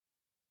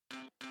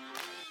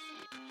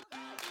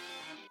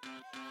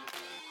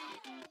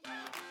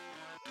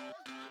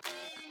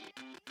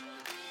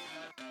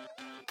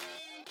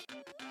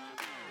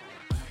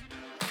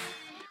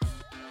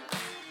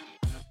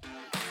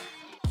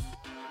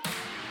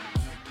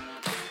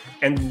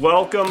and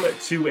welcome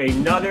to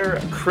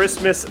another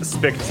Christmas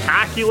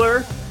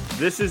spectacular.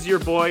 This is your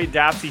boy,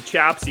 Dapsy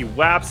Chapsy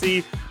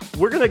Wapsy.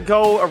 We're going to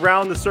go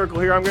around the circle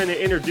here. I'm going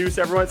to introduce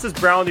everyone. This is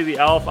Brownie the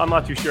Elf. I'm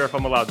not too sure if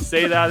I'm allowed to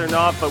say that or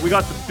not, but we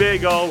got the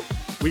Big O.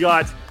 We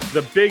got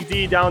the Big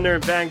D down there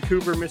in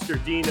Vancouver,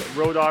 Mr. Dean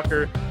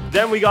Rodocker.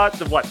 Then we got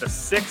the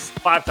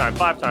five-time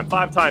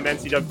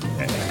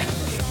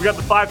NCW. We got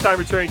the five-time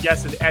returning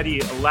guest of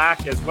Eddie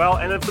Lack as well.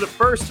 And then for the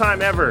first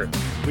time ever,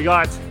 we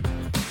got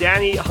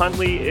Danny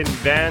Huntley in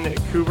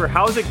Vancouver.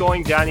 How's it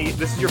going, Danny?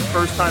 This is your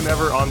first time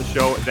ever on the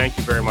show. Thank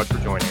you very much for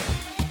joining us.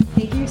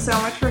 Thank you so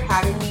much for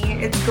having me.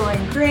 It's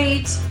going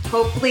great.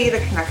 Hopefully the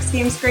Canucks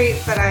game's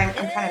great, but I'm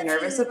kind of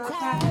nervous about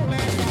that.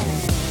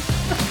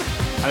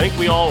 I think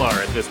we all are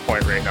at this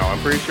point right now. I'm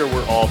pretty sure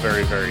we're all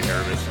very, very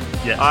nervous.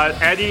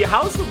 Yes. Eddie,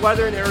 how's the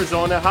weather in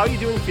Arizona? How are you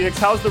doing in Phoenix?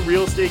 How's the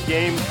real estate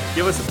game?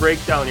 Give us a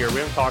breakdown here. We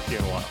haven't talked to you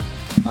in a while.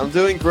 I'm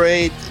doing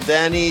great.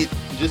 Danny,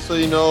 just so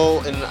you know,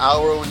 in an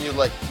hour when you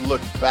look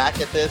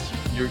back at this,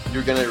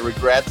 you're going to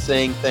regret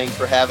saying thanks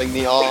for having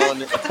me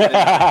on. It's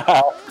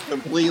gonna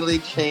completely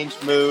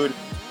changed mood.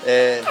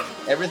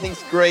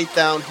 Everything's great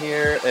down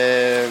here.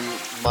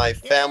 My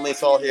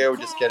family's all here. We're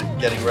just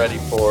getting ready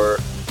for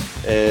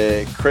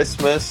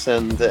Christmas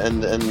and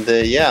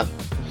yeah,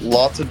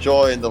 lots of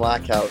joy in the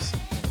Lack House.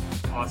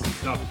 Awesome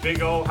stuff.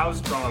 Big O, how's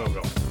Toronto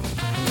going?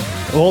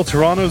 Well,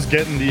 Toronto's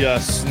getting the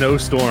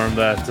snowstorm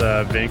that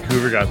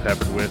Vancouver got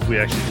peppered with. We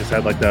actually just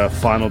had the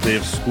final day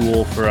of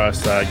school for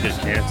us get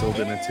canceled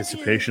in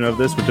anticipation of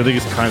this, which I think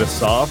is kind of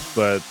soft,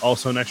 but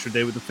also an extra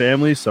day with the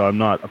family, so I'm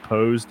not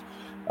opposed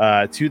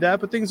to that.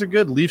 But things are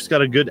good. Leafs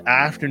got a good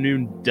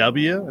afternoon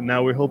W, and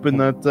now we're hoping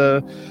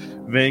that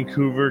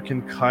Vancouver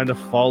can kind of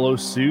follow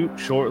suit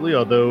shortly,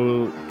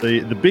 although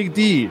the Big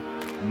D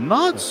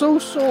not so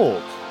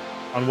sold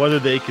on whether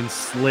they can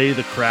slay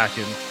the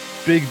Kraken.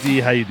 Big D,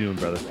 how you doing,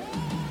 brother?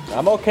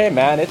 I'm okay,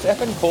 man. It's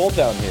effing cold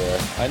down here.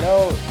 I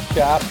know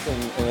Chaps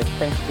and it's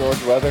Prince George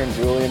weather and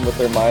Julian with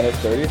their minus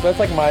 30s, but it's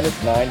like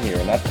 -9 here,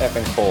 and that's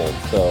effing cold.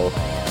 So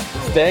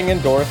staying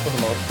indoors for the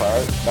most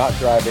part, not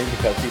driving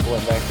because people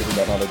in Vancouver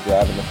don't know how to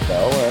drive in the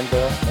snow, and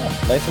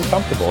nice and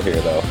comfortable here,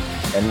 though.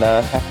 And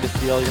happy to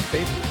see all your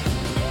faces.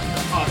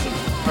 Awesome.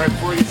 All right,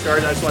 before we get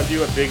started, I just want to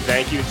do a big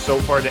thank you so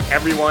far to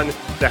everyone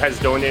that has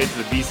donated to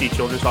the BC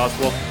Children's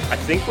Hospital. I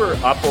think we're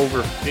up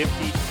over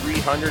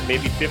 $5,300,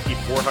 maybe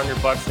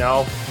 $5,400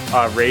 now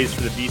raised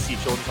for the BC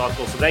Children's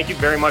Hospital. So thank you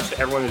very much to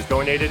everyone who's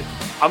donated.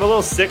 I'm a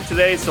little sick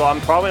today, so I'm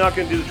probably not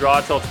going to do the draw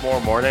until tomorrow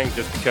morning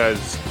just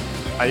because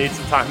I need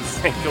some time to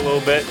think a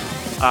little bit.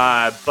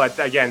 But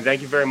again,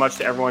 thank you very much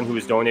to everyone who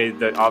has donated.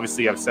 That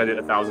obviously, I've said it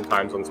 1,000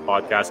 times on this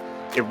podcast.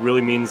 It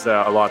really means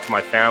a lot to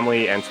my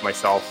family and to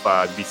myself.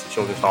 The BC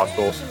Children's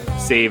Hospital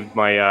saved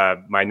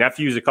my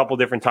nephews a couple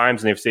different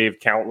times, and they've saved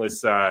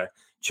countless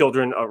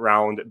children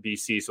around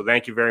BC. So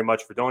thank you very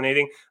much for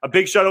donating. A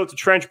big shout out to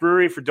Trench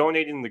Brewery for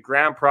donating the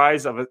grand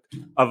prize of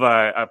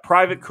a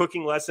private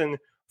cooking lesson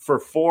for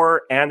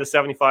 4 and a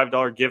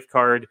 $75 gift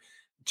card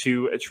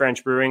to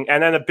Trench Brewing.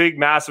 And then a big,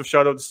 massive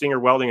shout out to Stinger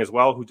Welding as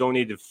well, who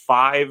donated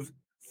 5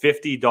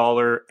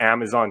 $50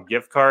 Amazon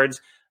gift cards.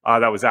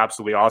 That was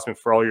absolutely awesome.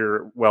 For all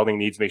your welding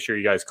needs, make sure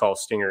you guys call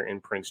Stinger in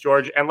Prince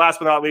George. And last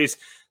but not least,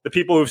 the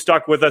people who've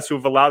stuck with us,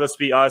 who've allowed us to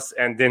be us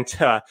and didn't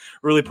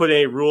really put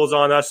any rules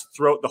on us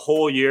throughout the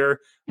whole year.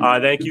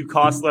 Thank you,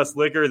 Cost Less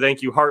Liquor.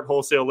 Thank you, Hart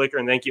Wholesale Liquor.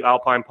 And thank you,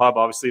 Alpine Pub.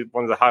 Obviously,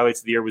 one of the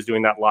highlights of the year was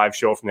doing that live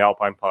show from the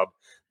Alpine Pub.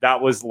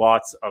 That was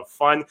lots of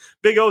fun.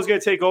 Big O is going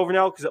to take over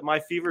now because my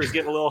fever is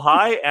getting a little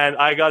high, and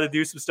I got to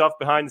do some stuff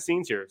behind the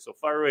scenes here. So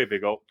fire away,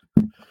 Big O.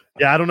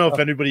 Yeah, I don't know if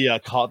anybody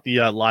caught the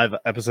live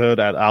episode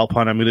at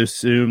Alpine. I'm going to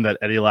assume that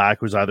Eddie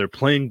Lack was either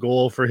playing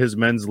goal for his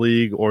men's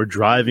league or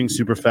driving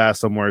super fast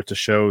somewhere to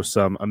show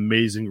some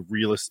amazing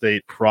real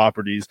estate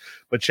properties.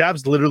 But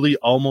Chaps literally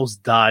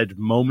almost died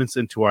moments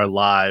into our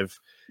live,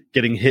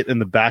 getting hit in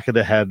the back of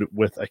the head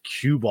with a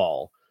cue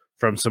ball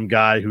from some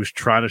guy who's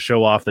trying to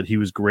show off that he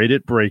was great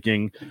at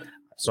breaking.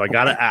 So I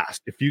got to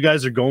ask, if you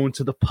guys are going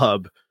to the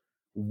pub,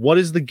 what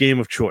is the game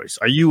of choice?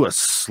 Are you a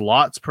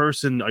slots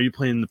person? Are you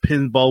playing the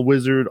pinball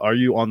wizard? Are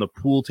you on the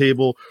pool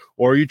table?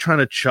 Or are you trying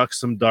to chuck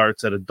some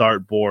darts at a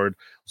dart board?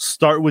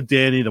 Start with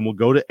Danny, then we'll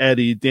go to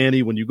Eddie.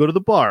 Danny, when you go to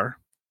the bar,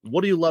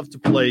 what do you love to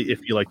play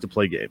if you like to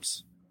play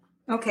games?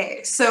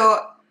 Okay,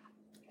 so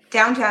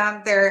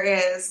downtown there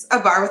is a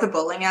bar with a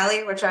bowling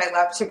alley, which I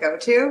love to go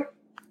to.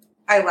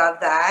 I love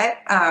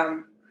that.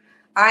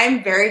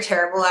 I'm very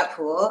terrible at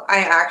pool. I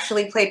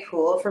actually played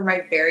pool for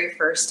my very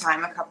first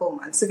time a couple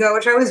months ago,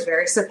 which I was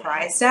very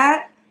surprised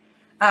at.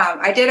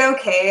 I did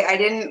okay. I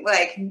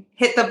didn't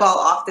hit the ball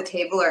off the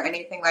table or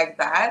anything like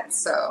that.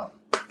 So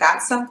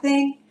that's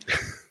something.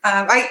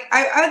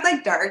 I would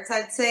like darts,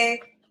 I'd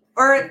say.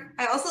 Or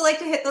I also like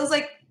to hit those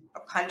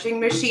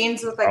punching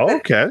machines with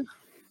okay.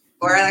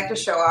 Or I like to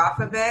show off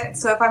a bit.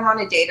 So if I'm on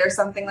a date or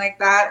something like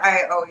that,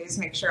 I always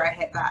make sure I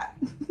hit that.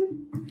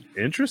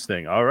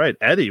 Interesting. All right,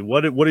 Eddie,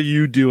 what are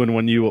you doing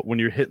when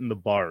you're hitting the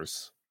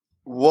bars?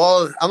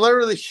 Well, I'm not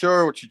really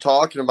sure what you're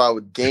talking about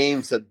with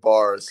games at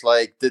bars.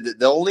 Like the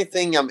only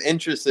thing I'm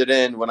interested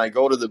in when I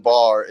go to the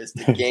bar is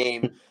the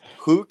game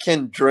who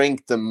can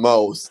drink the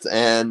most,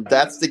 and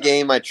that's the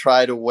game I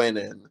try to win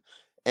in.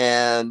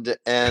 And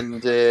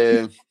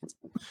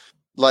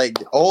like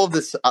all of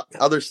this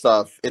other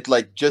stuff, it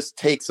like just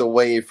takes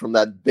away from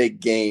that big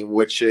game,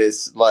 which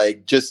is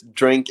like just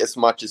drink as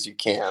much as you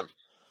can.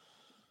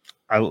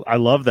 I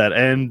love that.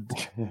 And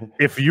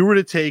if you were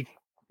to take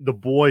the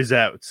boys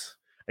out,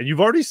 and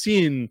you've already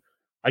seen,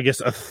 I guess,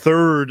 a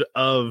third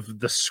of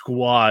the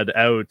squad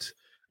out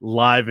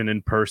live and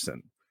in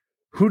person,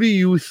 who do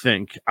you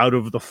think out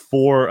of the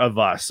four of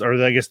us,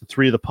 or I guess the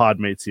three of the pod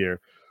mates here,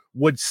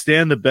 would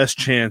stand the best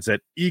chance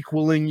at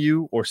equaling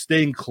you or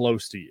staying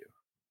close to you?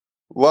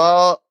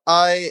 Well,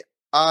 I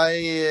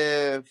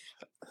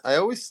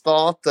always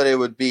thought that it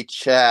would be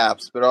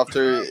Chaps, but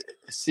after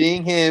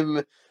seeing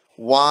him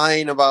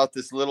whine about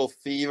this little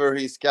fever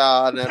he's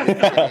got and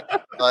everything,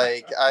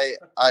 like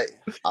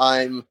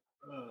I'm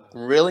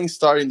really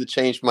starting to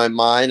change my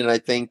mind, and I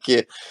think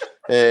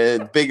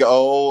Big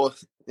O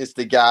is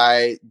the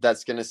guy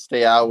that's going to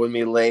stay out with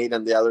me late,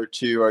 and the other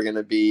two are going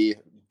to be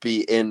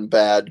in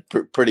bed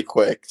pretty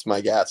quick. It's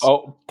my guess.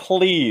 Oh,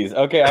 please.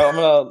 Okay, I'm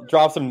going to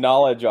drop some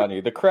knowledge on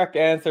you. The correct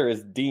answer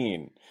is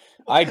Dean.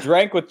 I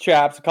drank with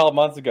Chaps a couple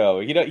months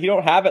ago. He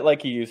don't have it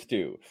like he used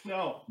to.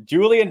 No.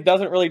 Julian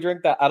doesn't really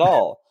drink that at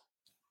all.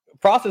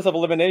 Process of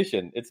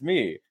elimination. It's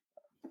me.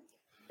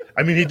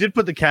 I mean, he did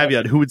put the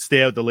caveat who would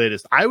stay out the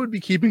latest. I would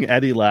be keeping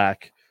Eddie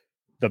Lack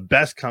the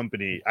best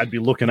company. I'd be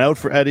looking out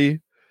for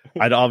Eddie.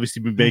 I'd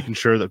obviously be making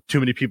sure that too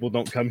many people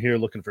don't come here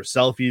looking for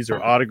selfies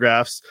or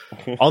autographs.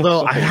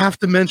 Although I have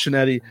to mention,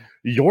 Eddie,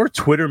 your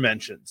Twitter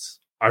mentions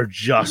are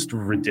just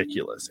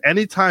ridiculous.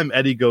 Anytime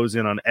Eddie goes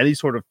in on any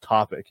sort of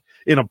topic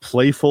in a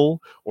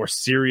playful or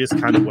serious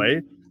kind of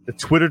way, the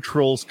Twitter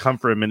trolls come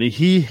for him, and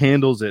he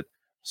handles it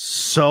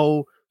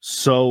so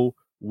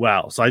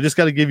well. So I just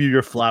got to give you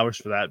your flowers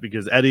for that,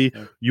 because Eddie,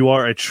 you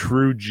are a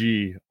true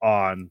G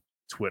on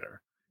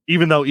Twitter,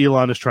 even though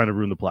Elon is trying to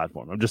ruin the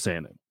platform. I'm just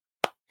saying it.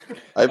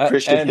 I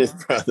appreciate it,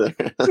 brother.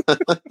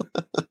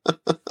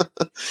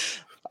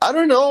 I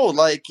don't know.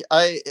 Like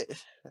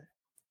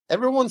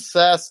everyone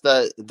says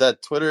that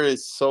Twitter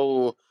is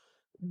so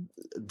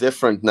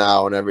different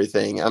now and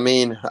everything. I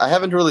mean, I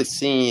haven't really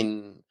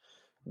seen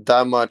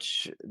that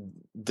much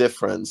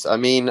difference. I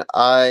mean,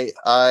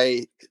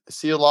 I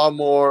see a lot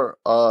more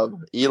of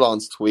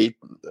Elon's tweet,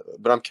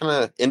 but I'm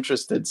kind of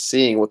interested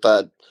seeing what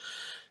that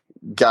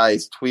guy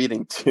is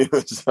tweeting too.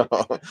 So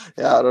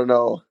yeah, I don't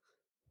know.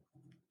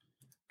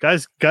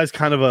 Guy's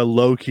kind of a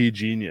low-key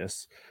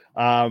genius.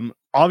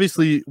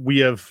 Obviously,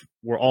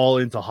 we're all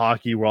into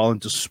hockey. We're all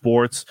into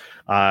sports.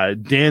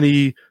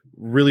 Danny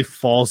really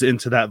falls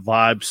into that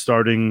vibe,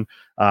 starting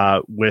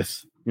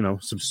with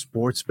some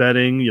sports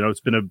betting. It's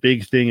been a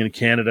big thing in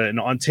Canada. In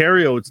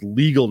Ontario, it's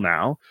legal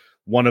now.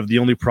 One of the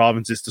only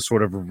provinces to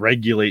sort of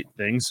regulate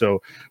things.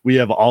 So we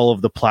have all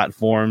of the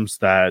platforms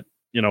that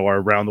are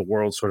around the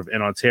world, sort of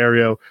in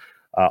Ontario.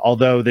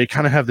 Although they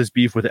kind of have this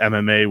beef with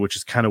MMA, which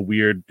is kind of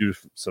weird due to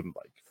some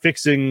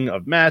fixing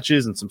of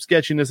matches and some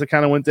sketchiness that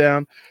kind of went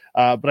down.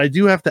 But I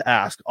do have to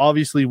ask,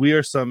 obviously we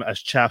are some, as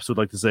Chaps would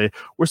like to say,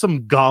 we're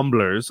some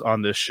gamblers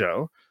on this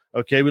show.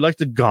 Okay. We like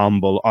to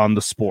gamble on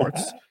the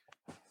sports.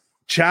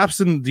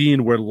 Chaps and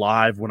Dean were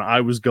live when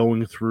I was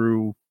going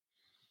through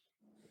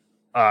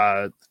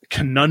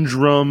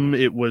Conundrum.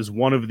 It was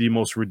one of the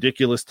most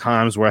ridiculous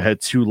times where I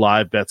had 2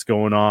 live bets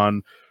going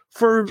on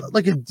for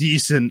like a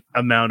decent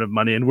amount of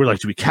money. And we're like,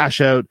 do we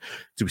cash out?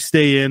 Do we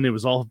stay in? It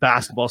was all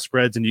basketball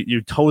spreads. And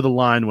you toe the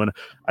line when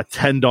a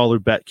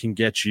 $10 bet can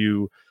get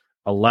you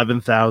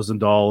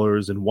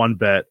 $11,000 in one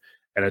bet,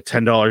 and a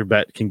 $10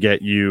 bet can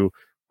get you,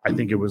 I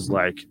think it was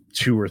like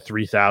 2,000 or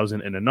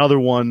 3,000 in another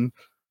one.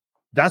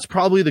 That's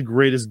probably the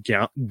greatest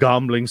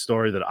gambling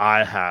story that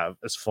I have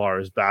as far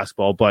as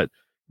basketball. But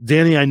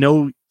Danny, I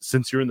know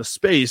since you're in the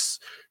space,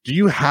 do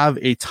you have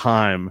a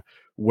time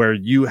where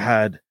you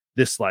had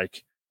this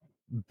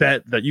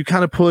bet that you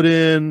kind of put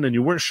in and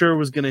you weren't sure it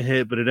was going to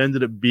hit, but it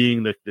ended up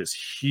being this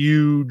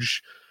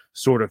huge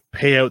sort of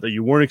payout that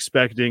you weren't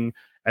expecting?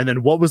 And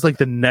then what was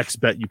the next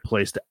bet you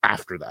placed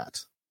after that?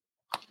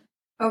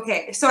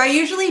 Okay, so I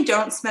usually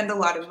don't spend a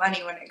lot of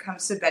money when it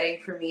comes to betting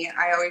for me.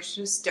 I always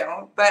just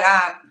don't. But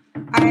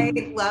I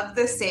love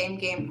the same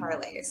game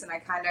parlays, and I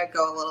kind of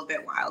go a little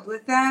bit wild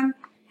with them.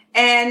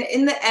 And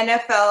in the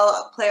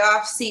NFL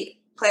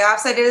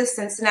playoffs, I did the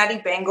Cincinnati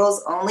Bengals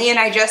only, and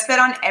I just bet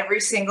on every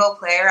single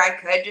player I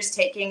could, just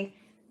taking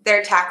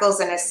their tackles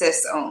and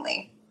assists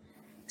only.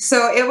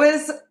 So it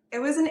was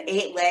an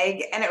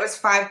 8-leg, and it was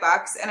 $5,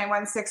 and I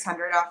won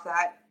 $600 off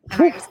that.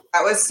 And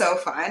that was so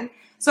fun.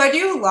 So I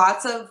do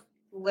lots of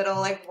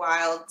little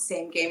wild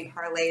same game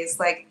parlays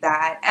like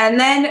that. And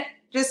then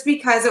just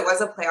because it was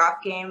a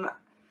playoff game,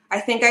 I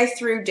think I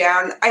threw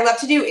down, I love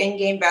to do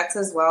in-game bets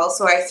as well.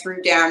 So I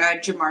threw down a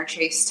Jamar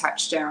Chase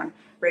touchdown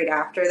right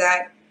after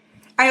that.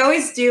 I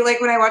always do,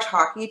 when I watch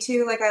hockey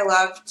too, I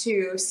love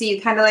to see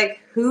kind of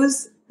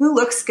who's who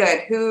looks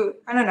good,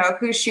 I don't know,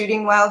 who's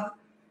shooting well.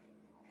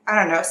 I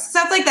don't know,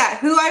 stuff like that.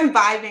 Who I'm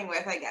vibing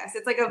with, I guess.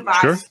 It's like a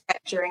vibe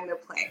set during the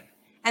play.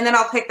 And then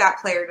I'll pick that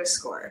player to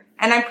score.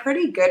 And I'm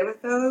pretty good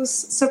with those,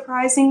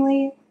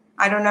 surprisingly.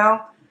 I don't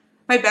know.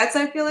 My bets,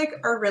 I feel like,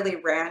 are really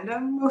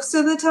random most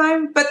of the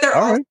time, but they're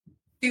all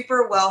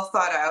super well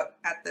thought out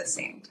at the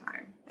same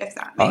time, if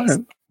that makes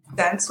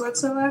sense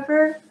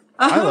whatsoever.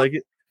 I like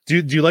it.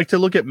 Do you like to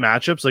look at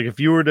matchups? Like if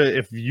you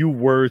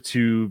were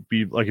to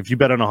be like, if you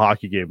bet on a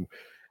hockey game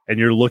and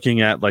you're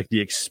looking at like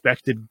the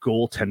expected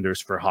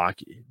goaltenders for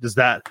hockey,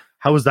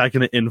 how is that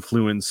going to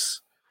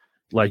influence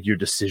like your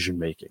decision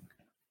making?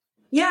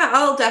 Yeah,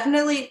 I'll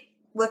definitely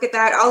look at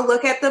that. I'll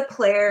look at the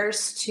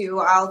players too.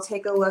 I'll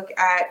take a look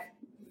at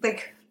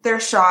like their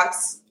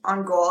shots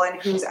on goal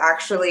and who's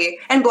actually,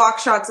 and block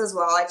shots as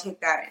well. I take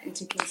that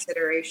into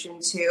consideration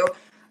too.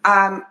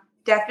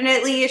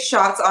 Definitely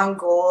shots on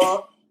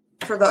goal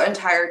for the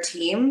entire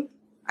team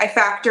I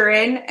factor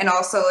in, and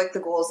also like the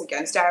goals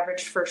against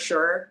average for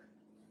sure.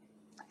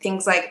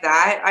 Things like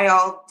that I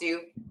all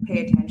do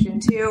pay attention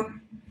to.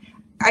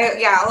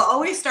 I'll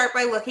always start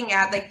by looking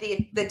at like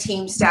the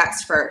team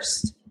stats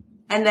first,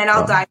 and then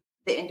I'll dive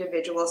into the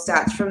individual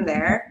stats from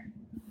there.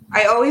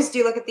 I always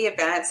do look at the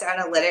advanced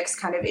analytics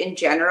kind of in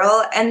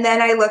general, and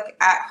then I look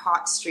at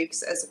hot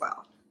streaks as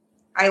well.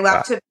 I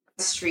love to bet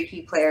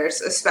streaky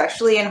players,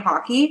 especially in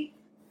hockey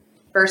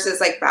versus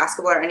like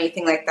basketball or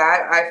anything like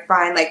that. I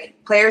find like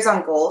players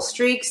on goal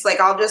streaks, like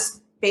I'll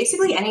just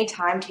basically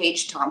anytime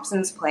Tage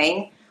Thompson's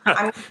playing,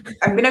 I'm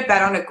going to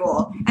bet on a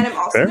goal. And I'm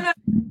also going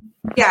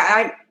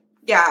to,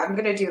 I'm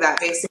going to do that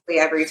basically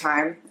every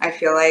time. I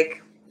feel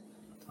like.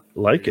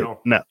 Like it.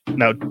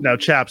 Now,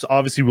 chaps,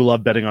 obviously we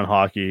love betting on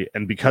hockey,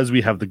 and because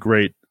we have the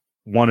great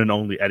one and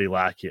only Eddie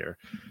Lack here,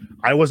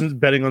 I wasn't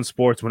betting on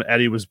sports when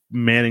Eddie was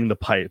manning the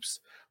pipes,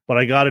 but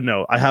I got to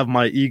know, I have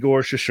my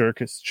Igor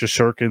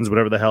Shesterkins,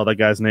 whatever the hell that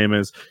guy's name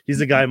is. He's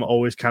the guy I'm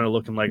always kind of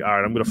looking like, all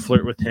right, I'm going to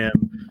flirt with him.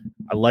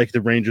 I like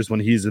the Rangers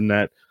when he's in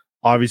net.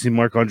 Obviously,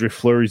 Marc-Andre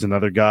Fleury's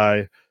another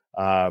guy.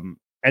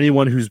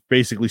 Anyone who's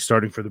basically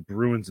starting for the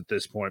Bruins at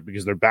this point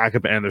because their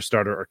backup and their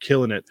starter are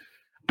killing it.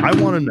 I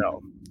want to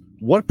know,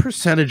 what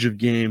percentage of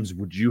games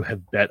would you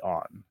have bet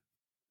on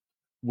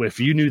if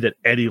you knew that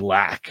Eddie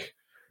Lack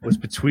was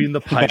between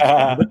the pipes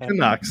of the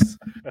Canucks,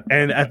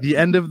 and at the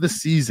end of the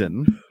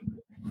season,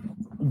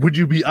 would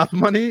you be up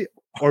money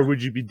or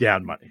would you be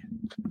down money?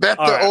 Bet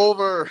the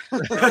over.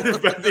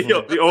 Bet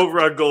the over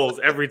on goals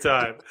every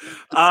time.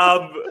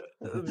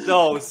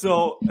 No,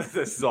 so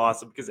this is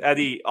awesome because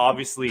Eddie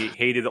obviously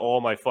hated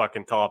all my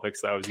fucking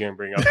topics that I was going to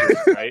bring up here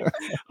tonight.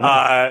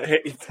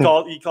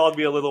 He called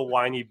me a little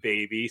whiny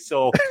baby.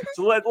 So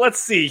let's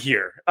see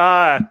here.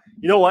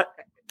 You know what?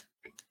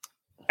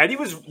 Eddie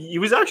was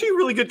actually a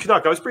really good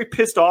Canuck. I was pretty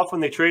pissed off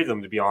when they traded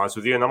him, to be honest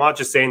with you. And I'm not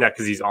just saying that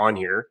because he's on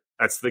here.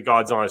 That's the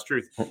God's honest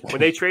truth. When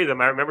they traded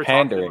him, I remember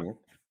pandering.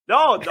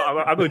 No,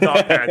 I'm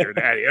not pandering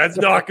to Eddie. That's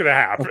not going to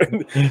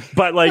happen.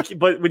 But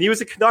when he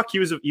was a Canuck, he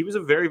was a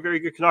very, very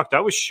good Canuck. I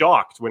was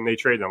shocked when they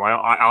traded him.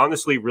 I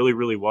honestly really,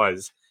 really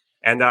was.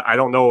 And I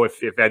don't know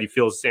if Eddie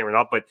feels the same or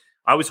not, but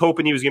I was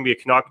hoping he was going to be a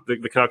Canuck,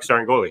 the Canuck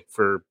starting goalie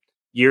for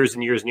years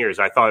and years and years.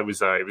 I thought it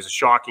was a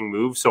shocking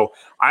move. So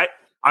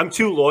I'm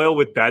too loyal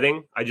with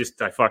betting. I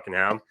fucking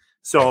am.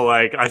 So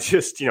like I'd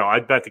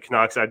bet the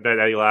Canucks, I'd bet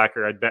Eddie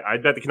Lacker,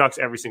 I'd bet the Canucks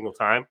every single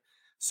time.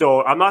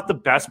 So I'm not the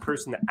best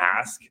person to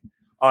ask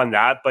on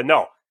that, but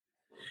no,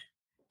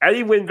 Eddie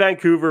in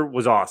Vancouver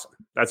was awesome.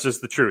 That's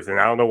just the truth, and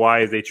I don't know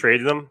why they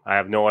traded him. I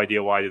have no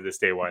idea why to this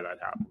day why that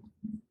happened.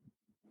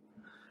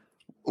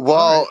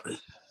 Well,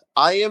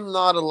 I am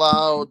not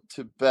allowed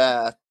to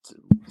bet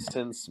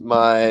since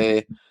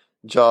my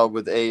job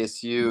with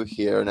ASU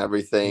here and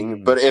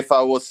everything. But if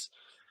I was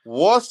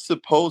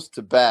supposed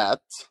to bet,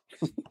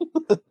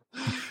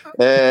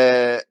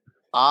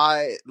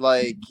 I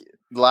like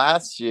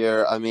last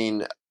year. I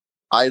mean,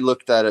 I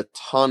looked at a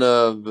ton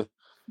of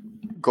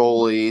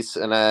goalies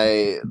and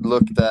I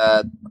looked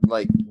at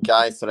like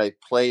guys that I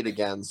played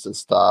against and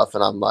stuff,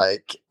 and I'm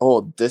like,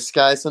 oh, this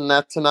guy's in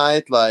net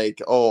tonight,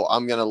 like, oh,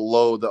 I'm gonna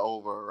load the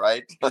over,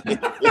 right?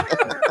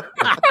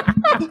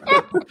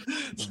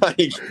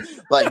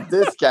 like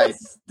this guy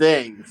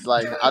stinks.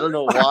 Like, I don't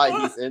know why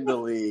he's in the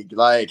league.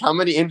 Like, how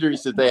many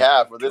injuries did they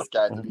have for this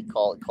guy to be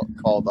called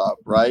up,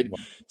 right?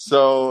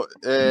 So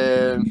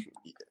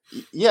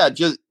yeah,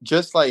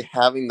 just like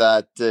having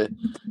that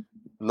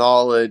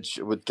knowledge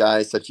with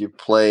guys that you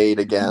played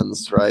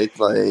against, right?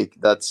 Like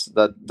that's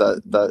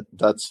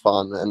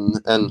fun,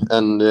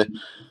 and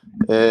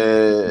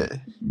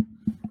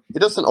it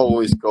doesn't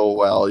always go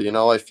well, you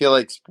know. I feel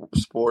like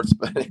sports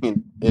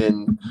betting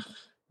in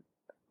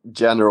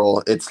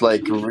general, it's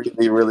like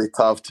really, really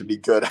tough to be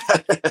good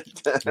at it.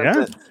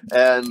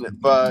 Yeah.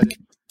 But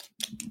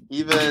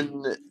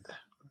even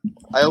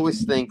I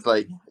always think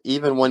like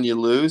even when you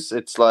lose,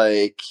 it's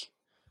like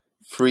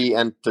free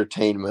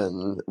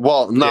entertainment.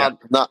 Well, not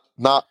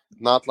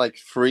like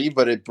free,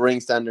 but it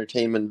brings the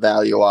entertainment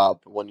value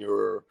up when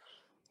you're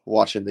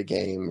watching the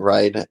game,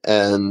 right?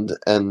 And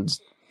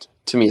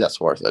to me, that's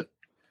worth it.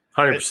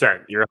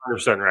 100%. You're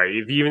 100% right.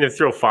 If you even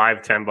throw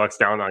 $5-10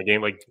 down on a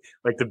game like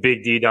the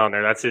Big D down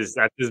there, that's his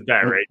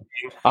bet, right?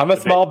 I'm a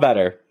small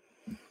better.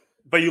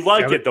 But you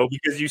like it though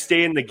because you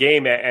stay in the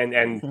game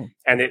and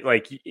it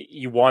like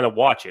you want to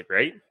watch it,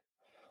 right?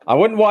 I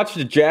wouldn't watch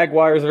the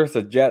Jaguars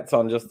versus Jets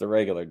on just a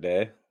regular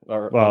day,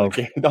 or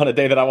on a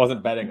day that I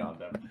wasn't betting on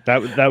them.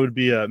 That would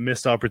be a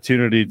missed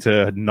opportunity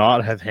to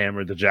not have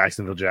hammered the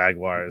Jacksonville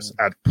Jaguars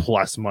at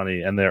plus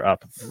money, and they're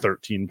up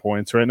 13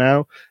 points right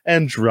now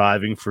and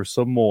driving for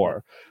some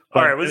more.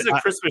 All right, well, this is a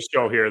Christmas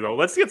show here, though.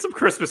 Let's get some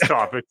Christmas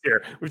topics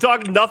here. We've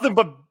talked nothing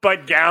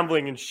but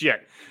gambling and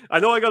shit. I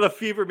know I got a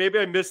fever. Maybe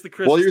I missed the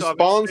Christmas. Well, your topics.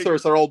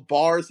 sponsors are all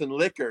bars and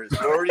liquors.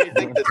 Where do you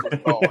think this was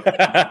going?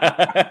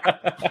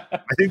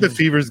 I think the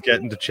fever's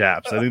getting to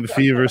Chaps. I think the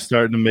fever's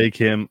starting to make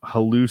him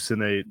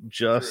hallucinate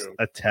just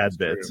a tad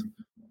bit.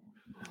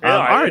 Yeah,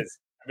 all right.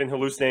 I've been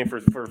hallucinating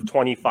for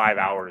 25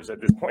 hours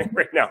at this point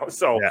right now.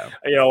 So,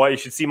 you know what? You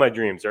should see my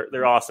dreams.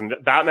 They're awesome.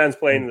 Batman's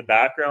playing in the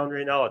background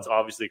right now. It's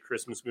obviously a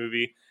Christmas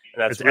movie.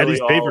 And that's really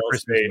Eddie's favorite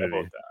Christmas movie.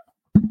 About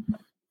that.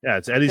 Yeah,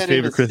 it's Eddie's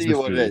favorite Christmas movie.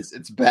 What it is.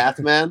 It's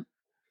Batman.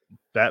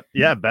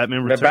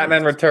 Batman Returns.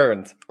 Batman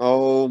Returns.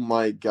 Oh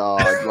my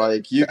god!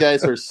 Like you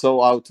guys are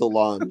so out to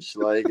lunch.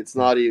 Like it's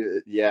not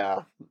even.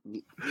 Yeah.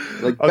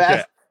 Like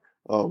okay.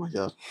 Oh my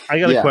god! I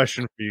got a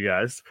question for you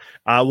guys.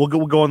 We'll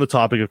go on the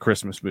topic of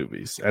Christmas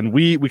movies, and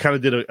we kind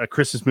of did a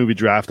Christmas movie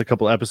draft a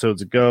couple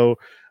episodes ago.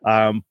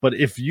 But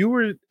if we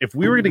were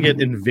going to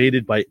get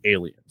invaded by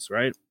aliens,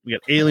 right? We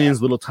got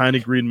aliens, little tiny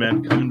green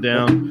men coming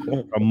down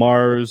from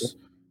Mars,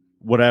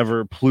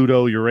 whatever,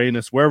 Pluto,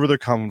 Uranus, wherever they're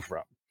coming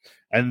from,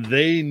 and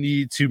they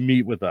need to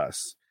meet with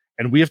us,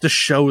 and we have to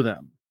show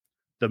them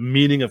the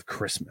meaning of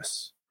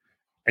Christmas.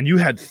 And you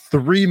had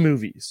 3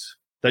 movies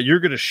that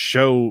you're going to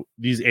show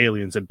these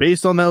aliens. And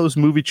based on those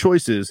movie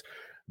choices,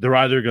 they're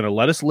either going to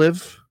let us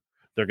live,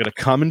 they're going to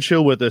come and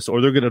chill with us, or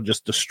they're going to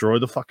just destroy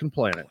the fucking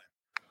planet.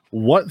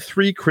 What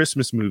 3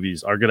 Christmas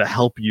movies are going to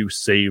help you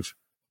save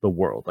the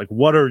world? Like,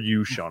 what are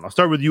you showing? I'll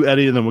start with you,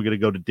 Eddie, and then we're going to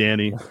go to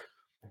Danny.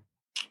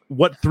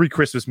 What 3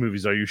 Christmas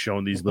movies are you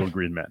showing these little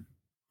green men?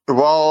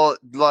 Well,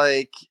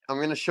 like, I'm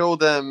going to show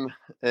them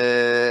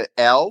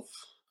Elf.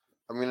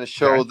 I'm going to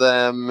show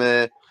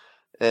them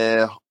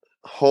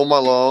Home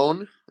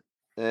Alone.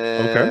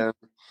 And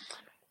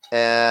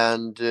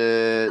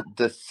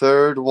the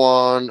third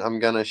one I'm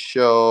gonna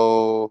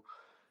show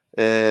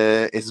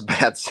is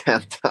Bad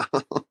Santa.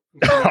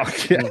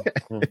 Okay.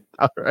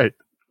 All right.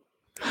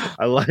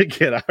 I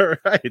like it. All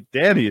right.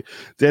 Danny,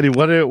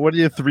 what are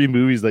your 3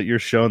 movies that you're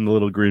showing the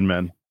little green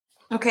men?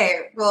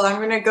 Okay, well,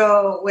 I'm gonna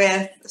go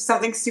with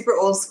something super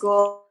old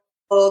school,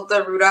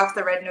 the Rudolph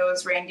the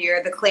Red-Nosed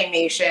Reindeer, the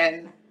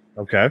claymation.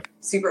 Okay.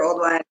 Super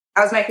old one.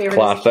 That was my favorite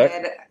Classic. as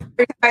a kid.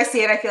 Every time I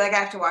see it, I feel like I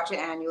have to watch it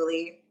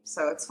annually.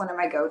 So it's one of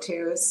my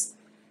go-tos.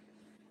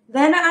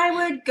 Then I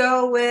would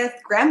go with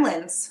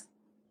Gremlins.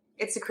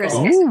 It's a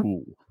Christmas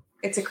movie.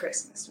 It's a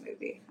Christmas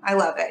movie. I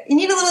love it. You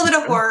need a little bit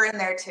of horror in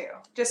there too.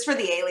 Just for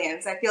the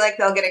aliens. I feel like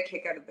they'll get a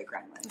kick out of the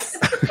Gremlins.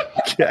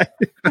 Okay.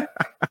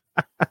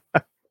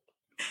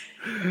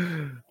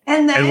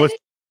 And then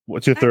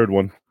what's your third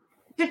one?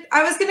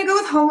 I was going to go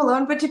with Home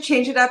Alone, but to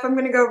change it up, I'm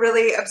going to go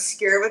really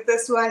obscure with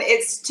this one.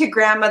 It's To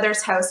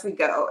Grandmother's House We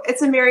Go.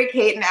 It's a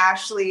Mary-Kate and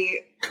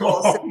Ashley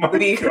Olsen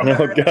movie.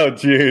 Oh,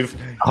 jeez.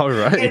 All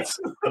right.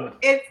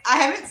 I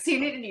haven't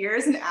seen it in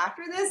years, and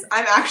after this,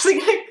 I'm actually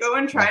going to go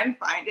and try and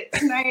find it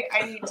tonight.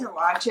 I need to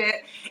watch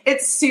it.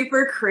 It's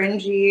super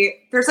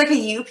cringy. There's like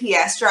a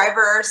UPS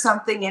driver or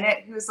something in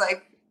it who's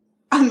like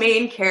a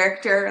main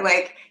character.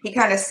 Like, he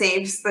kind of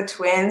saves the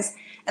twins.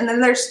 And then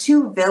there's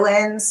 2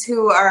 villains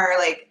who are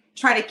like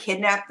trying to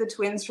kidnap the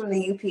twins from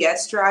the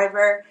UPS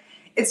driver.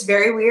 It's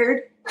very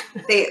weird.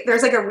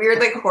 There's like a weird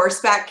like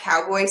horseback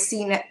cowboy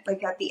scene at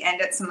the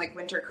end at some like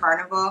winter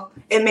carnival.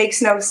 It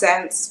makes no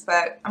sense,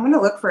 but I'm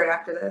gonna look for it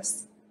after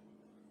this.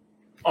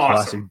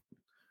 Awesome.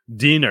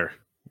 Diener,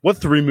 what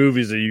 3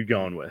 movies are you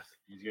going with?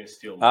 He's gonna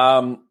steal.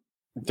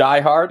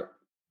 Die Hard.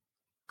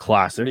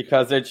 Classic.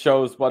 Because it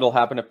shows what'll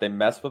happen if they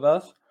mess with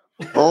us.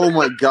 Oh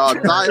my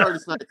god, Die Hard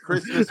is not a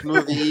Christmas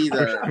movie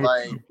either.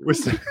 Like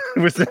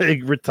we're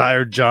saying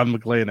retired John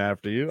McClane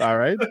after you. All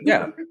right.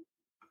 Yeah.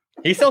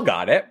 He still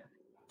got it.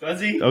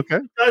 Does he? Okay.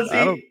 Does he?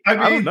 I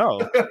don't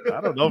know. I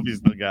don't know if he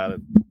still got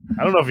it.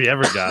 I don't know if he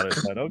ever got it,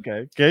 but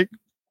okay. Okay.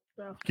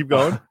 Keep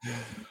going.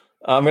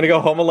 I'm gonna go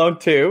Home Alone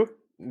 2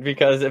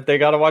 because if they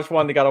gotta watch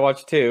 1, they gotta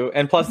watch 2.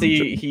 And plus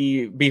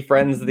he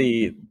befriends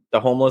the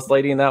homeless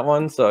lady in that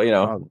one, so you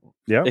know.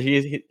 Yeah,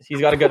 he's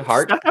got a good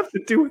heart. What does that have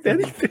to do with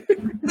anything?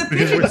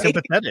 Because we're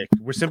sympathetic.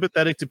 We're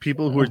sympathetic to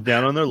people who are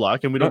down on their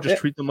luck, and we don't just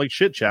treat them like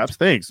shit, chaps.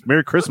 Thanks.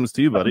 Merry Christmas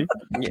to you, buddy.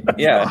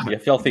 Yeah, you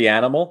filthy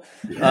animal.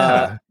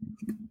 Yeah.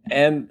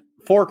 And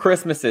 4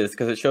 Christmases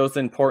because it shows the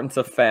importance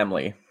of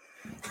family.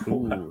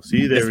 Ooh,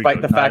 see, there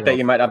despite the fact that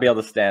you might not be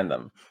able to stand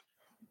them.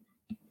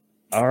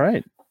 All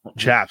right,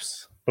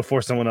 chaps.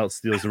 Before someone else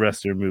steals the rest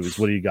of your movies,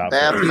 what do you got?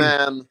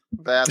 Batman.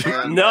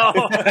 No.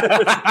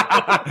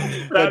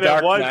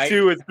 Batman 1,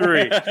 2, and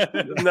 3.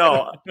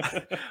 No.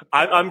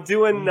 I'm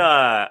doing.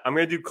 I'm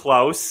gonna do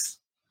Klaus.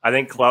 I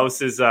think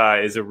Klaus is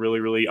a really,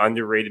 really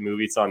underrated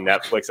movie. It's on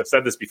Netflix. I've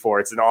said this before.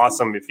 It's an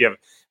awesome. If you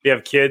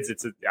have kids,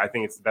 I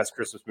think it's the best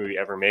Christmas movie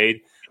ever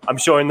made. I'm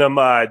showing them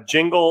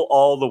Jingle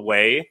All the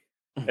Way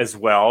as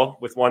well,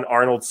 with one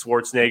Arnold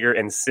Schwarzenegger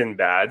and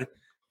Sinbad,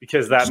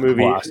 because that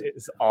movie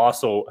is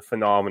also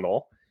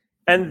phenomenal.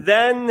 And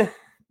then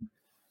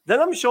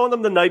I'm showing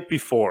them The Night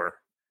Before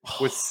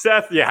with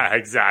Seth. Yeah,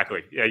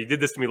 exactly. Yeah, you did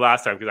this to me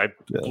last time because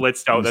I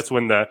blitzed out. That's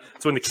when the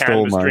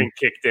cannabis drink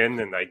kicked in,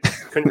 and I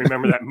couldn't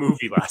remember that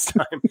movie last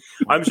time.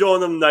 I'm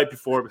showing them The Night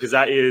Before because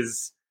I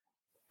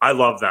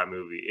love that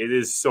movie. It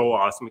is so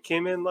awesome. It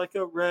came in like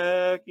a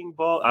wrecking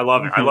ball. I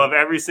love it. I love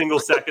every single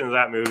second of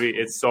that movie.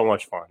 It's so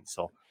much fun.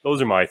 So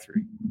those are my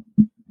three.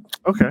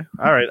 Okay.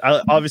 All right.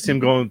 Obviously, I'm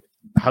going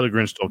How the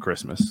Grinch Stole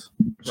Christmas.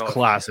 It's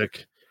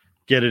classic.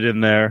 Get it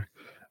in there.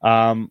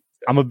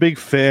 I'm a big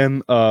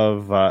fan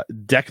of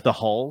Deck the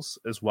Halls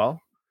as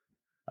well.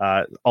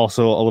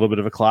 Also a little bit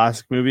of a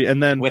classic movie.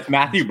 And then with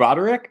Matthew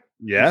Broderick?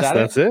 Yes,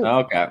 that's it. Oh,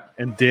 okay.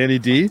 And Danny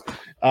D.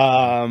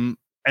 And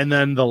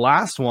then the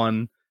last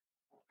one,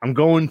 I'm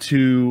going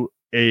to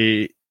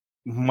a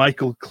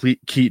Michael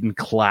Keaton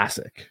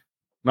classic.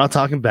 I'm not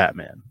talking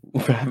Batman.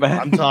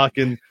 I'm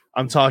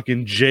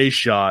talking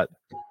J-Shot.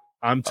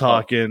 I'm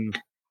talking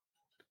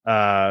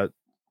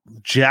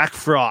Jack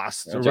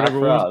Frost. Or Jack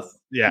Frost.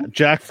 Yeah,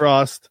 Jack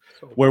Frost,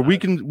 where we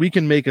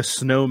can make a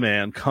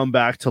snowman come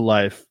back to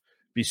life,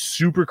 be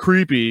super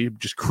creepy,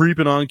 just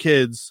creeping on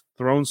kids,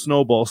 throwing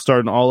snowballs,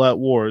 starting all out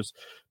wars.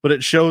 But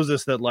it shows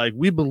us that like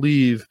we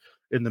believe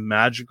in the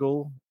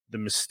magical, the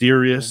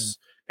mysterious,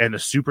 and the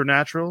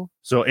supernatural.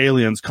 So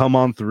aliens, come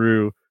on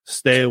through,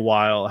 stay a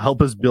while, help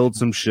us build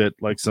some shit,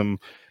 like some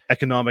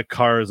economic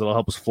cars that'll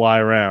help us fly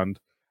around,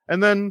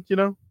 and then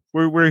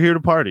we're here to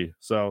party.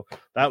 So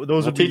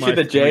those will teach you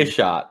the J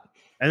shot,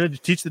 and then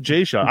teach the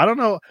J shot. I don't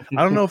know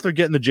if they're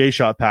getting the J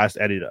shot past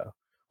Eddie though.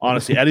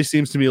 Honestly, Eddie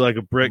seems to me like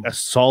a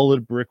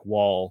solid brick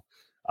wall.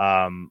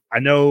 I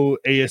know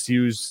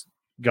ASU's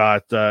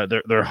got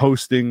they're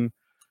hosting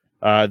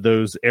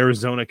those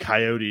Arizona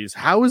Coyotes.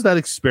 How has that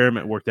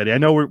experiment worked, Eddie? I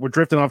know we're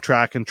drifting off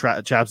track, and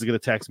Chaps is going to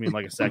text me in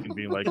like a second,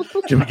 being like,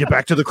 "Can we get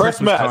back to the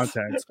Christmas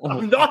content?"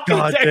 I'm not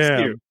going to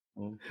text you.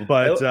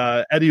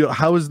 But Eddie,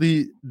 how is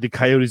the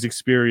Coyotes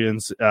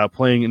experience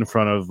playing in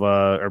front of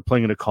or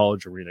playing in a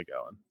college arena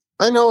going?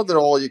 I know that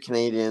all you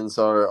Canadians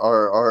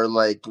are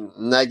like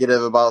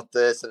negative about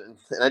this, and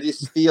I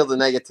just feel the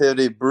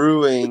negativity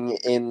brewing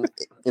in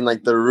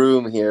like the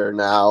room here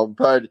now.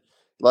 But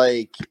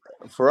like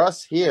for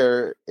us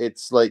here,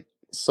 it's like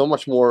so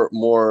much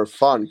more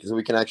fun because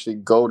we can actually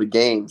go to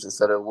games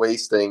instead of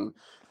wasting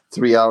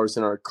 3 hours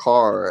in our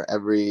car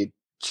every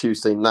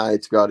Tuesday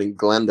night to go out in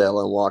Glendale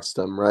and watch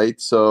them, right?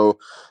 So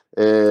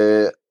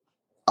I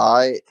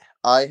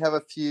have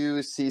a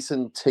few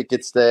season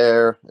tickets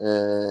there,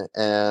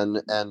 and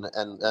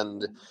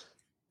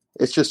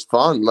it's just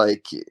fun.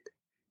 Like,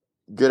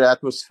 good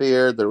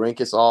atmosphere. The rink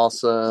is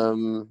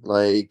awesome.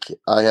 Like,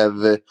 I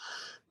have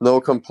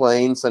no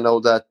complaints. I know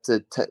that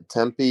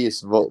Tempe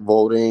is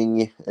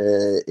voting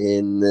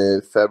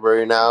in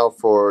February now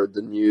for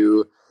the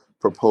new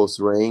proposed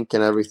rink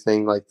and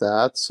everything like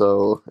that.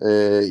 So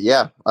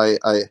yeah, I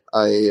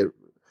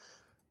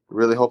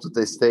really hope that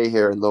they stay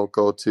here and don't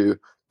go to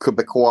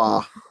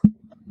Quebecois.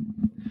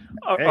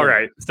 Hey. All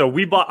right, so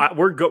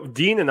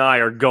Dean and I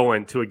are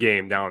going to a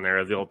game down there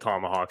at the old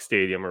Tomahawk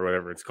Stadium or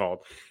whatever it's called,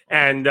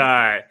 and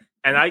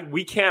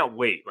we can't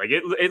wait. Like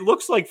it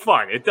looks like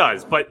fun, it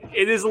does, but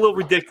it is a little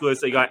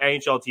ridiculous. They got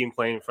NHL team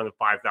playing in front of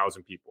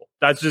 5,000 people.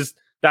 That's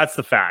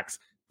the facts.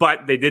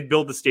 But they did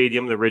build the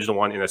stadium, the original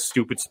one, in a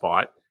stupid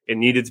spot. It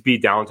needed to be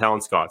downtown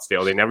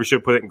Scottsdale. They never should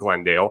have put it in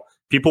Glendale.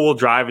 People will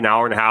drive an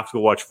hour and a half to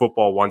go watch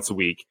football once a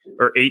week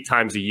or 8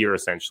 times a year,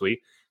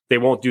 essentially. They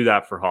won't do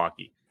that for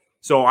hockey.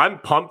 So I'm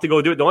pumped to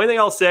go do it. The only thing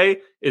I'll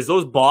say is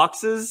those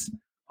boxes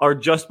are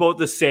just about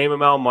the same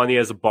amount of money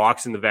as a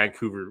box in the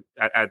Vancouver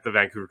at the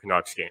Vancouver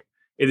Canucks game.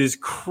 It is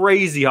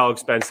crazy how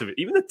expensive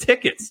even the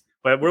tickets.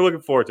 But we're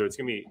looking forward to it. It's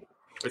gonna be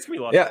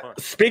lots of fun.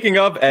 Speaking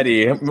of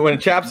Eddie, when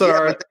Chaps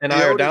and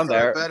I are down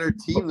there, a better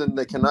team than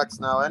the Canucks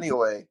now,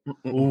 anyway.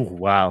 Ooh,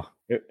 wow.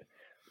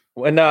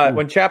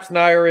 When Chaps and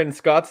I are in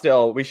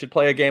Scottsdale, we should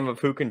play a game of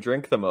who can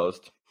drink the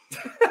most.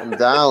 I'm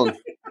down.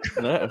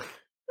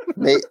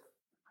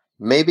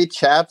 Maybe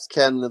Chaps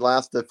can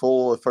last the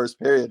full first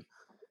period.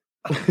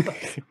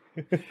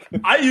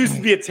 I used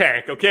to be a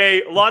tank,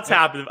 okay? Lots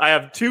happened. I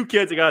have 2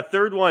 kids. I got a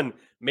third one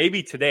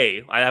maybe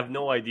today. I have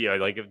no idea.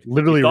 Like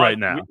literally right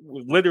now.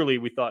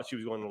 We thought she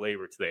was going to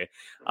labor today.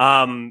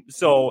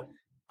 So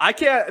I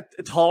can't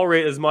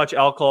tolerate as much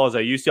alcohol as I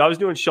used to. I was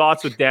doing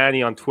shots with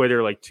Danny on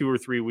Twitter like 2 or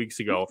 3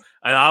 weeks ago,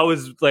 and I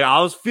was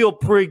feeling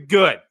pretty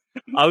good.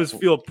 I was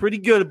feeling pretty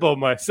good about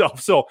myself.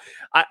 So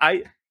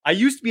I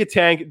used to be a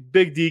tank.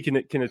 Big D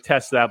can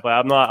attest to that, but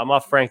I'm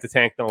not Frank the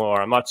Tank no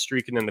more. I'm not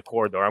streaking in the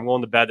corridor. I'm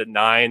going to bed at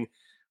 9,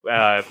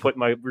 put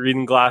my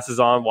reading glasses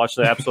on, watch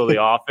the episode of The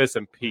Office,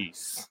 and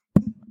peace.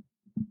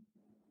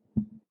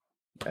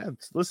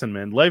 Listen,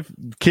 man,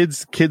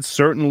 kids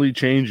certainly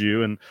change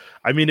you. And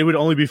I mean, it would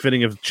only be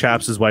fitting if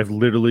Chaps' wife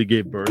literally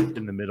gave birth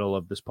in the middle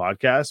of this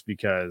podcast,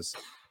 because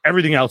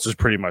everything else is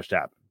pretty much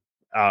happened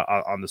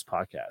on this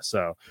podcast.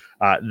 So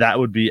that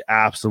would be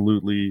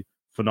absolutely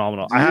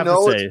phenomenal. Do you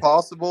know it's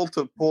possible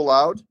to pull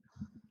out?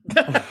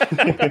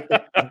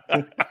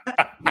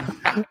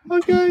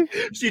 Okay.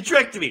 She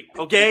tricked me.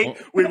 Okay.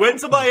 We went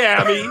to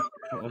Miami.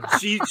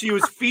 She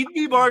was feeding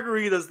me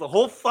margaritas the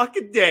whole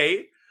fucking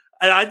day.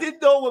 And I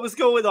didn't know what was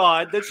going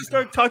on. Then she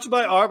started touching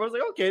my arm. I was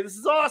like, okay, this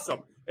is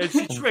awesome. And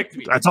she tricked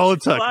me. That's all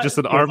it took. Just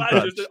an arm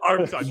touch. Just an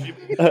arm touch. She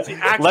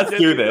Let's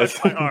do this.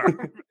 touched my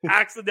arm.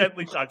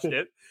 Accidentally touched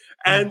it.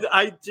 And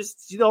I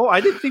just, I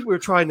didn't think we were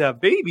trying to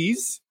have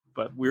babies,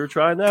 but we were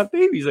trying to have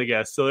babies, I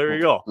guess. So there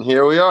you go.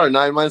 Here we are,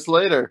 9 months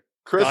later.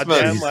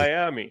 Christmas. Goddamn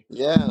Miami.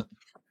 Yeah.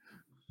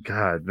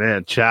 God,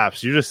 man,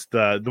 Chaps, you're just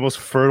the most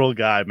fertile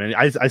guy, man.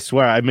 I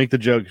swear, I make the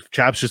joke.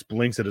 Chaps just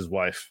blinks at his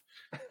wife,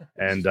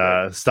 and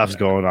stuff's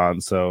going on.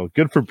 So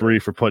good for Bree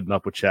for putting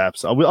up with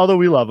Chaps. Although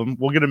we love him,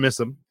 we're gonna miss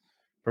him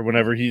for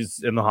whenever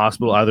he's in the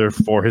hospital, either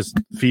for his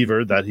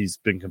fever that he's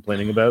been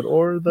complaining about,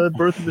 or the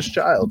birth of his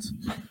child,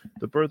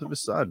 the birth of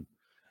his son.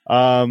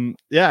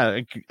 Yeah,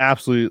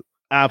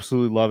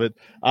 absolutely love it.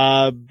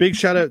 Big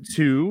shout out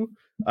to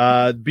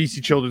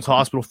BC Children's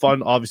Hospital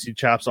Fund. Obviously,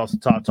 Chaps off the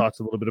top talked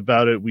a little bit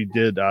about it. We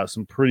did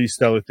some pretty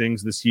stellar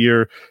things this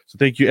year. So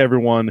thank you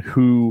everyone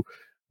who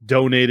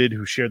donated,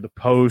 who shared the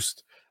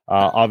post.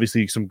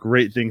 Obviously, some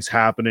great things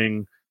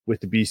happening with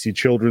the BC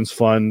Children's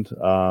Fund.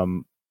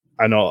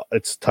 I know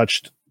it's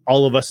touched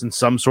all of us in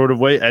some sort of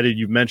way. Eddie,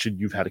 you mentioned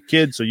you've had a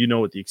kid, so you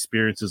know what the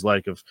experience is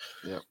like of,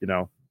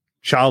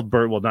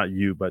 childbirth. Well, not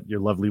you, but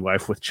your lovely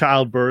wife with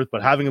childbirth,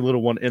 but having a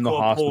little one in the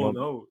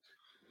hospital.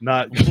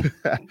 Not great.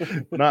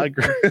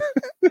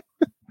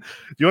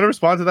 Do you want to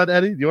respond to that,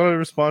 Eddie? Do you want to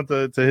respond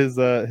to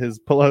his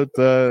pull out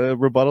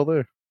rebuttal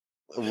there?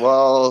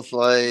 Well, it's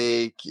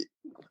like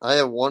I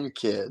have one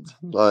kid.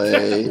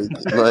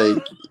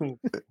 Like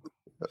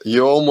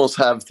you almost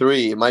have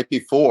 3. It might be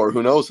 4.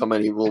 Who knows how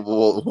many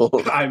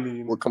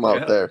will come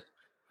out there.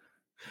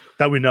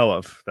 That we know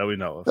of.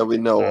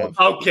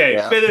 Okay,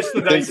 yeah. Finish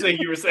the nice thing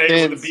you were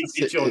saying with the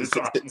BC Children's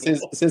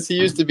Hospital. Since he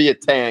used to be a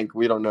tank,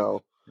 we don't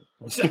know.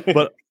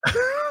 But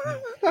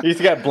he used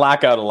to get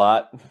blackout a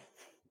lot.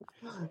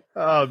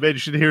 Oh man, you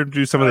should hear him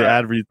do some of the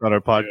ad reads on our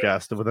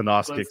podcast with a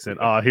nos kicks in.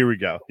 Oh, here we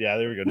go. Yeah,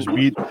 there we go. Just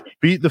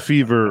beat the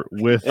fever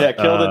with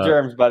kill the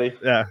germs, buddy.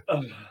 Yeah,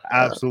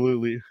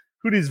 absolutely.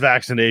 Who needs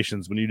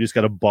vaccinations when you just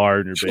got a bar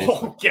in your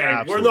basement? Okay,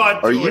 absolutely. We're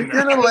not. Are you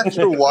gonna let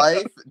your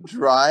wife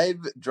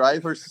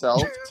drive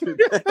herself to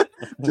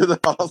the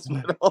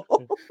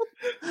hospital?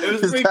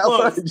 It was pretty close.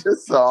 What I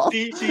just saw?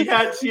 She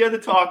had to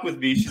talk with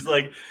me. She's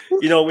like,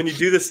 when you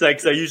do the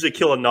sex, I usually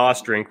kill a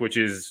nos drink, which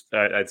is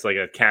it's like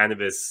a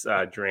cannabis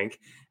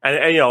drink,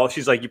 and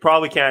she's like, you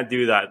probably can't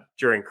do that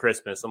during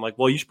Christmas. I'm like,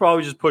 well, you should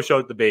probably just push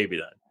out the baby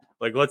then.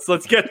 Like, let's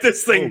get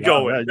this thing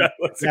going.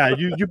 Yeah,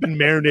 you've been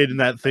marinating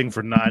that thing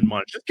for 9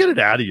 months. Just get it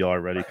out of you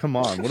already. Come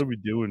on, what are we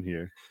doing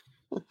here?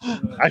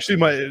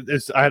 Actually,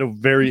 I had a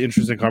very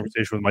interesting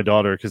conversation with my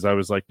daughter because I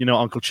was like,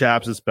 Uncle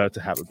Chaps is about to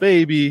have a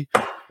baby.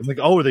 I'm like,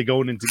 oh, are they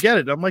going in to get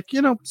it? And I'm like,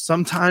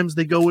 sometimes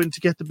they go in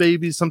to get the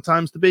babies.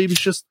 Sometimes the babies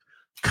just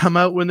come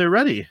out when they're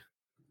ready.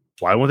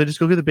 Why won't they just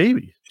go get the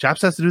baby?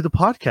 Chaps has to do the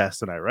podcast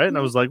tonight, right? And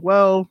I was like,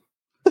 well,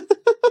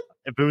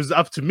 if it was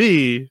up to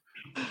me,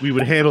 we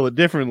would handle it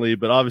differently,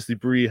 but obviously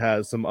Bree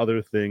has some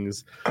other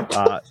things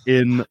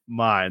in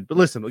mind. But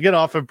listen, we'll get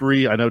off of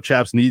Bree. I know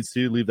Chaps needs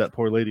to leave that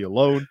poor lady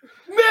alone.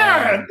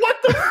 Man, what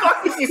the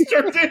fuck is this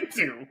turned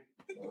into?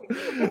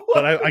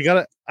 But I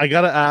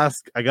gotta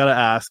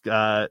ask.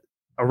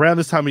 Around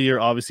this time of year,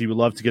 obviously, we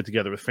love to get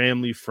together with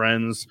family,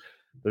 friends.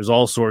 There's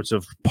all sorts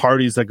of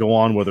parties that go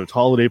on, whether it's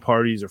holiday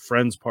parties or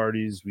friends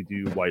parties. We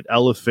do White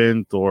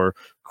Elephant or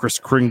Kris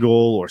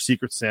Kringle or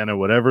Secret Santa,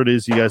 whatever it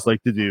is you guys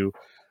like to do.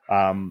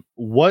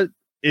 What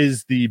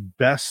is the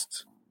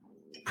best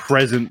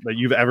present that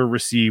you've ever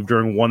received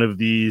during one of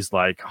these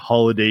like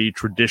holiday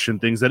tradition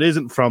things that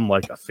isn't from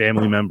like a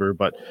family member,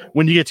 but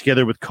when you get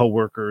together with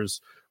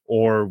coworkers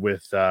or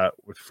with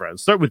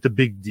friends? Start with the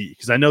Big D,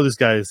 because I know this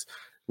guy's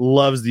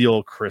loves the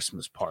old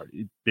Christmas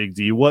party. Big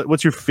D,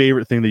 what's your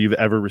favorite thing that you've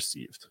ever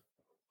received?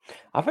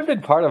 I haven't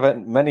been part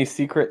of many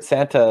Secret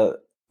Santa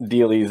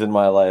dealies in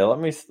my life. I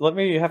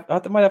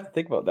might have to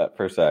think about that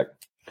for a sec.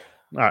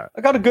 All right.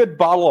 I got a good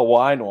bottle of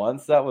wine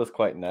once. That was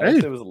quite nice.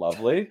 Hey. It was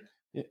lovely.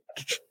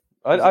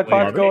 I'd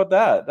probably go with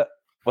that.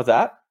 What's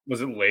that?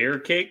 Was it layer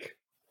cake?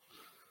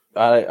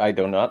 I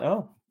do not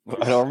know.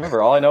 I don't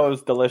remember. All I know it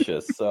was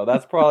delicious. So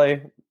that's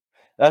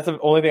the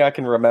only thing I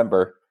can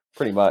remember,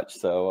 pretty much.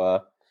 So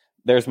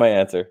there's my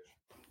answer.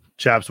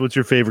 Chaps, what's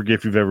your favorite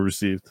gift you've ever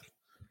received?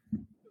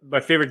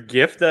 My favorite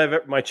gift that I've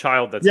ever, my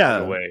child that's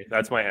gone away.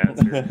 That's my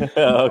answer.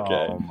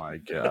 Okay. Oh my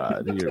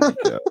God. Here we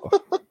go.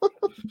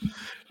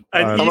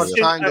 How much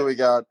time do we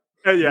got?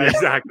 Yeah,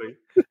 exactly.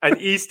 An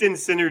Easton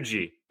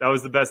Synergy. That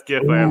was the best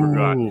gift I ever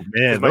got.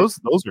 Man, those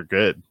are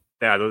good.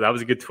 Yeah, that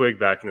was a good twig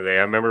back in the day.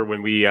 I remember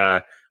when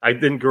I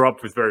didn't grow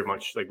up with very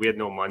much. Like we had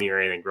no money or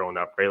anything growing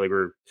up, right? Like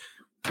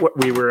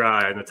we were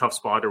in a tough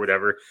spot or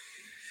whatever.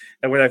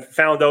 And when I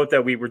found out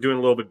that we were doing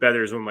a little bit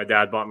better is when my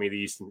dad bought me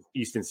the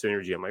Easton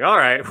Synergy. I'm like, all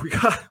right,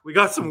 we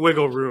got some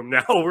wiggle room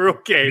now. We're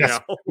okay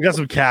now. We got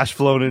some cash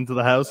flowing into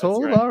the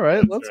household. Right. All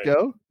right, let's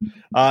go.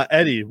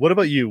 Eddie, what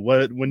about you?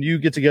 When you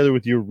get together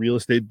with your real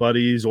estate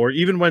buddies, or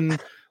even when,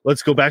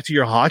 let's go back to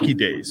your hockey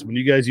days, when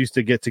you guys used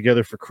to get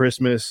together for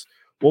Christmas,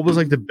 what was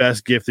like the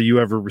best gift that you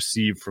ever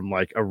received from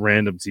like a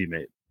random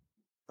teammate?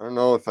 I don't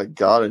know if I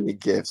got any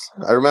gifts.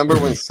 I remember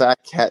when Zach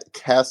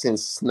Cassian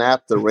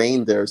snapped the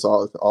reindeers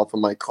off of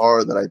my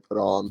car that I put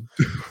on.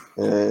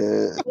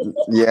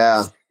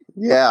 Yeah.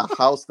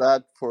 How's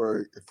that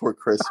for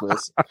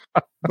Christmas?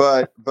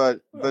 But Nice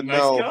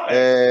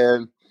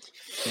no.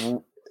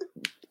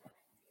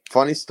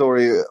 Funny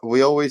story.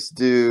 We always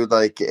do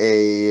like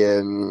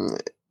a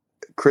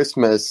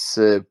Christmas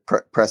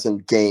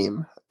present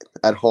game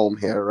at home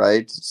here,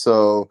 right?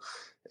 So.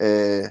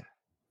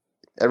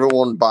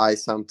 Everyone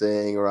buys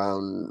something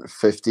around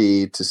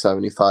 $50 to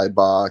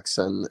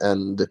 $75,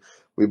 and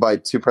we buy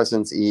 2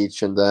 presents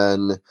each, and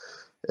then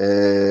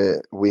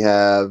we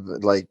have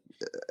like,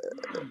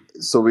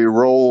 so we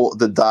roll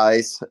the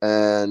dice,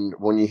 and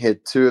when you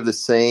hit 2 of the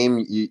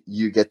same,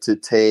 you get to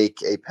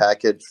take a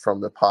package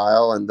from the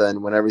pile, and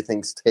then when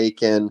everything's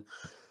taken,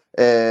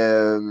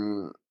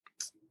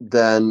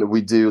 then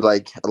we do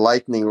like a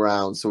lightning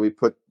round. So we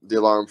put the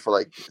alarm for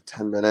like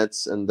 10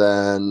 minutes, and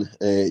then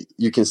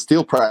you can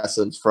steal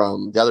presents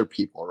from the other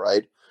people,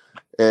 right?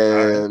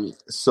 And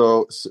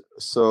so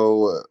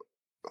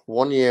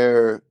one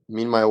year,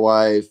 me and my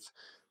wife,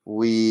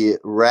 we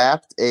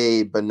wrapped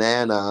a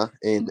banana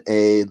in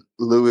a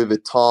Louis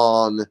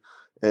Vuitton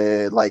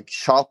like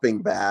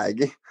shopping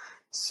bag.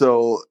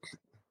 So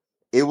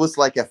it was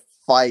like a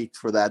fight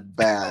for that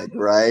bag,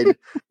 right?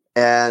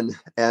 and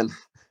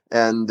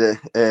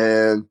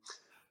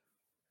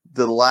the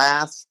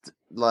last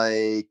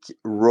like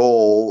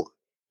roll,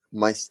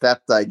 my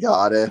stepdad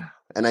got it,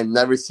 and I've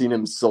never seen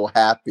him so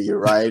happy,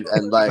 right?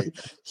 And like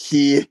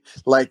he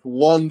like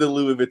won the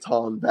Louis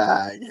Vuitton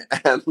bag,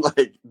 and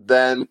like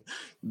then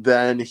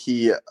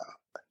he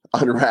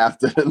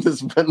unwrapped it, and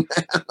this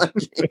banana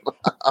came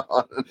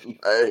out, and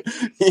like,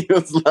 he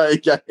was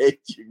like, "I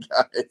hate you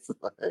guys!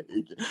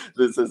 Like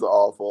this is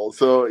awful."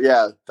 So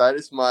yeah, that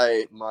is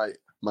my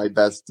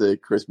best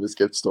Christmas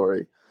gift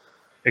story.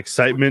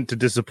 Excitement to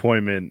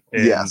disappointment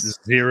in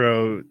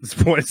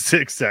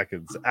 0.6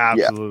 seconds.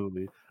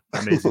 Absolutely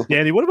amazing.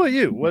 Danny, what about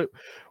you?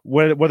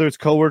 Whether it's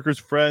coworkers,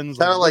 friends,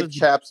 kind of like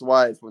Chap's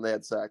wife when they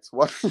had sex.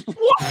 What?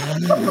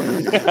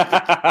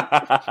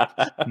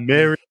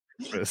 Merry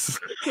Christmas.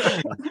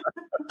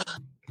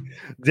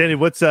 Danny,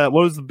 what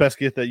was the best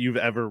gift that you've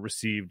ever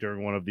received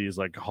during one of these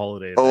like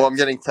holiday events? Oh, I'm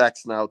getting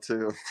texts now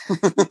too.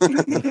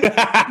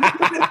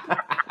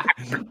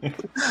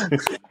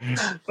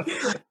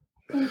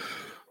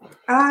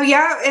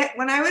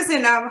 When I was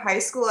in high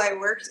school, I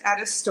worked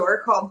at a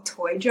store called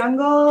Toy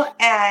Jungle,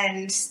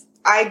 and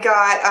I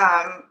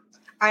got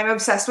I'm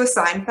obsessed with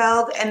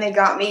Seinfeld, and they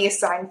got me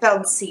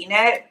Seinfeld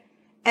CNET,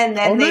 and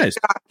then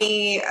got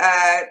me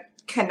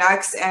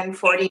Canucks and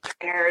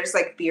 49ers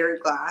like beer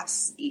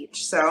glass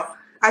each. So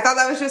I thought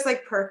that was just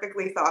like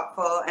perfectly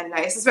thoughtful and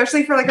nice,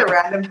 especially for like a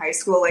random high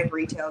school like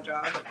retail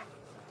job.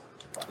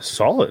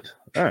 Solid.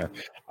 All right.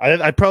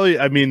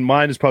 I mean,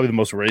 mine is probably the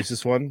most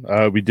racist one.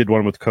 We did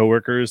one with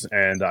coworkers,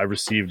 and I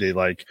received a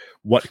like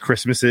what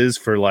Christmas is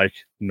for like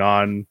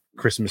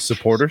non-Christmas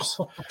supporters,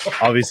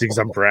 obviously because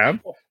I'm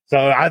brown.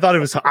 So I thought it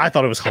was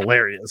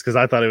hilarious because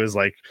I thought it was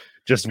like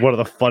just one of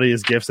the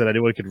funniest gifts that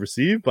anyone could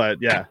receive. But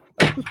yeah,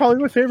 that was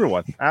probably my favorite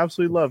one. I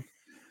absolutely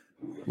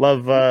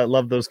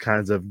love those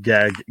kinds of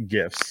gag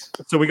gifts.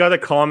 So we got a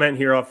comment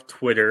here off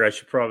Twitter. I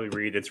should probably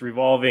read. It's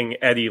revolving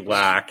Eddie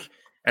Lack.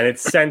 And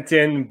it's sent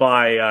in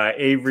by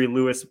Avery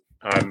Lewis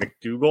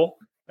McDougall,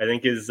 I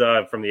think is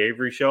from the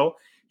Avery Show.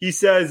 He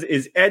says,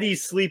 "Is Eddie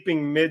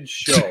sleeping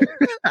mid-show?"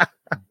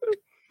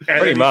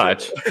 Pretty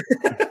much.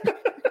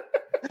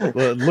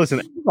 Listen,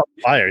 he's on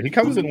fire. He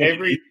comes in.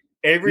 Avery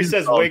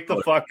says, "Wake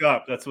the fuck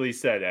up." That's what he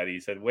said, Eddie. He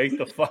said, "Wake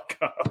the fuck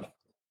up."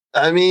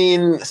 I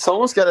mean,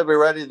 someone's got to be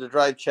ready to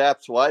drive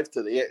Chap's wife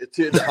to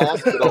the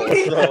hospital.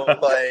 So,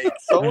 like,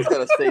 someone's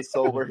got to stay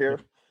sober here.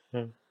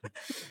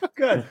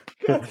 Good.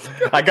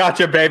 I got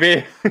you,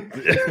 baby.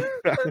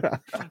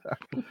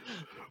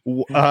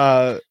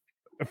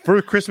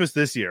 For Christmas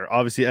this year,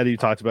 obviously, Eddie, you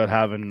talked about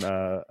having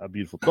a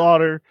beautiful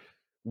daughter.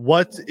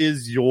 What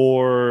is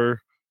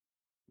your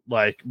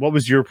what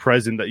was your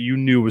present that you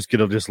knew was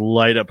going to just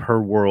light up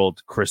her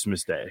world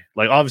Christmas Day?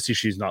 Like, obviously,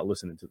 she's not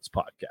listening to this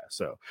podcast,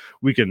 so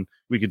we can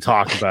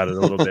talk about it a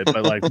little bit.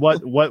 But like,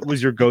 what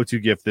was your go-to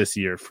gift this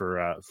year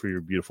for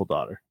your beautiful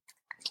daughter?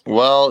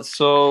 Well,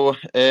 so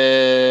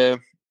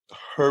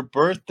her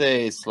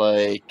birthday is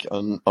like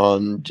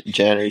on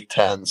January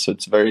 10th, so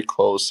it's very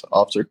close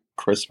after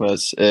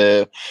Christmas.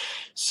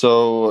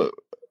 So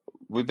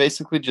we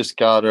basically just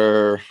got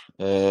her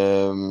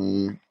a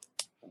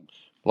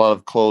lot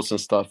of clothes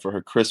and stuff for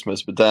her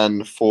Christmas, but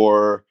then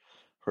for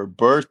her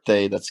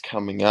birthday that's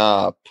coming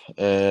up,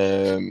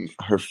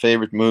 her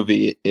favorite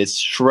movie is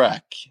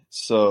Shrek.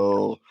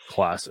 So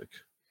Classic.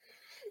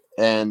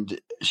 and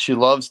she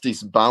loves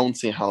these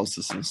bouncy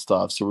houses and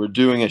stuff. So we're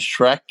doing a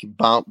Shrek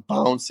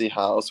bouncy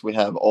house. We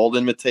have all the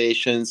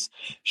invitations,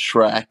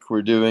 Shrek.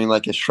 We're doing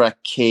like a Shrek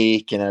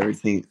cake and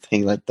everything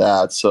like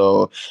that.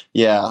 So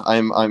yeah,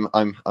 I'm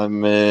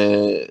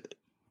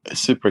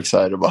super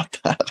excited about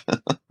that.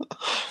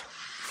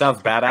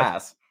 Sounds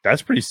badass.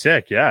 That's pretty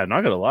sick. Yeah,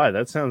 not gonna lie,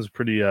 that sounds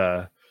pretty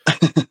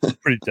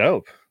pretty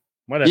dope.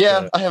 Might have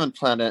Yeah, to- I haven't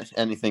planned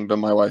anything, but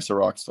my wife's a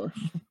rock star.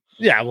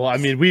 Yeah, well, I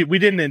mean, we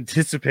didn't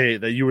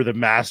anticipate that you were the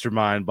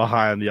mastermind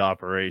behind the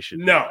operation.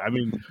 No. I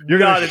mean, you're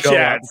Not gonna a show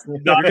chance. up.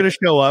 You're gonna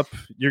show up.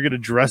 You're gonna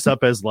dress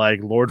up as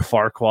like Lord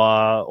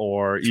Farquaad,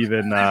 or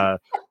even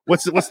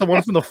what's the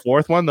one from the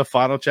fourth one, the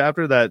final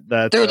chapter? That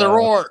They're the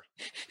roar.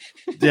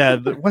 Yeah,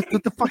 what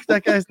the fuck's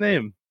that guy's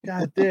name?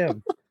 God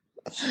damn.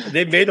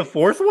 They made a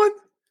fourth one?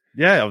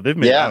 Yeah, they've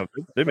made. Yeah.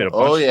 They made a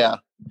bunch.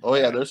 Oh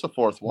yeah. There's a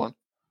fourth one.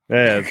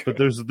 Yeah, but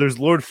there's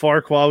Lord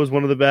Farquaad was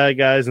one of the bad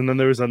guys, and then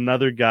there was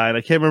another guy, and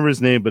I can't remember his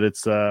name, but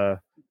it's gonna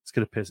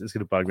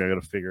bug me. I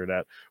gotta figure it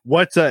out.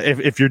 What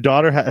if your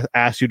daughter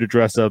asked you to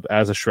dress up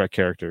as a Shrek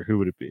character, who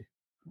would it be?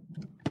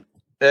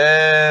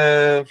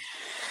 I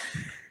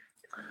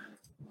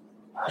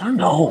don't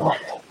know.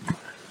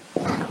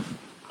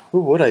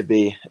 Who would I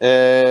be?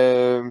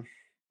 I'll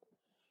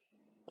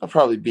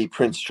probably be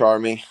Prince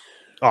Charming.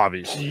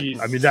 Obviously,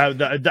 I mean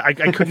that I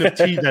couldn't have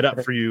teed that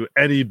up for you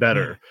any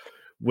better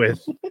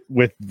with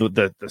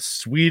the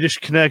Swedish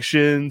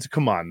connections.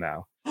 Come on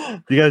now,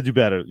 you got to do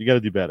better. You got to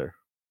do better.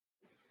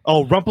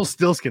 Oh,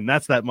 Rumpelstiltskin,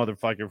 that's that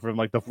motherfucker from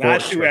like the fourth.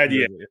 That's who Shrek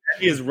Eddie is. movie.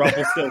 He is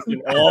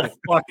Rumpelstiltskin all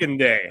fucking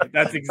day.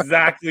 That's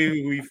exactly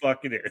who he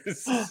fucking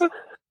is.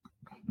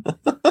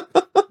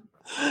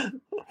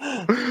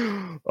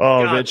 Oh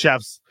God. man,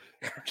 chaps,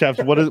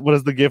 what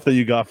is the gift that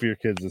you got for your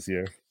kids this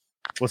year?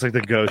 What's like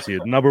the go-to?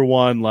 Number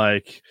one,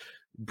 like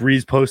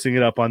Breeze posting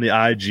it up on the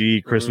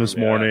IG Christmas yeah.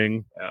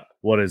 morning. Yeah.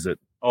 What is it?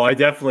 Oh, I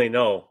definitely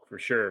know for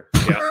sure.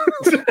 Yeah.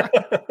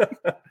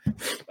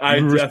 I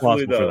You're definitely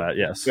responsible know for that.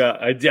 Yes. Yeah,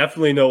 I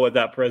definitely know what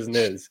that present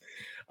is.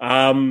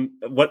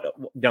 What?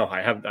 No,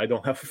 I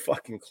don't have a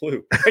fucking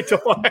clue. I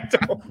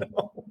don't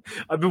know.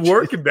 I've been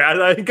working,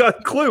 man. I ain't got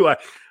a clue.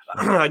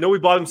 I know we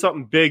bought him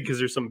something big because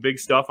there's some big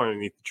stuff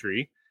underneath the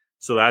tree,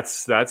 so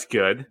that's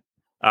good.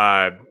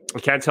 I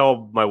can't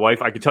tell my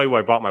wife. I can tell you what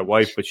I bought my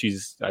wife, but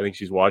I think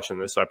she's watching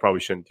this, so I probably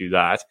shouldn't do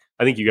that.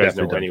 I think you guys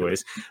Definitely know don't do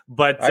anyways.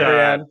 But Hi,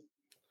 Brianne.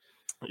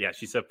 yeah,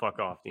 she said fuck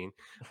off, Dean.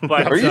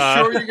 But Are you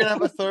sure you're gonna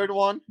have a third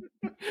one?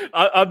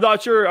 I'm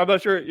not sure. I'm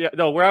not sure. Yeah,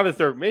 no, we're having a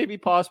third. Maybe,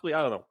 possibly.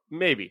 I don't know.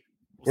 Maybe.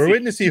 We're see.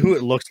 waiting to see who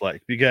it looks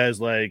like because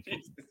like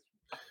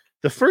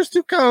the first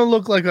two kind of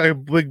look like a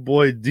big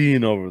boy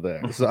Dean over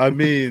there. So I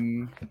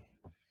mean,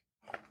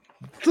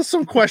 there's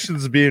some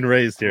questions being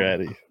raised here,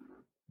 Eddie.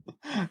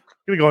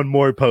 Gonna go on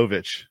Maury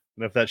Povich,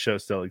 and if that show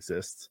still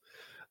exists.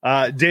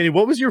 Danny,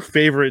 what was your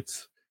favorite?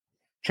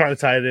 Trying to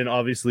tie it in,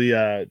 obviously,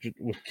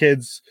 with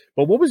kids,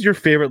 but what was your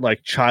favorite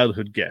like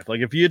childhood gift? Like,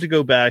 if you had to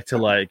go back to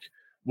like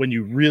when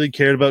you really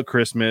cared about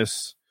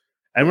Christmas,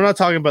 and we're not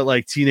talking about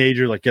like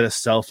teenager, like get a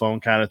cell phone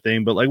kind of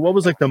thing, but like what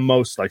was like the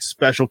most like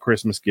special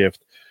Christmas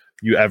gift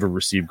you ever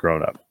received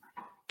growing up?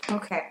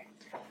 Okay.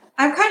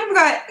 I've kind of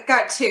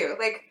got two.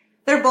 Like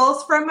they're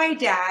both from my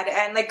dad,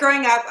 and like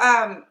growing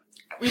up,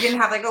 we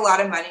didn't have like a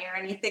lot of money or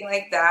anything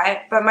like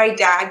that. But my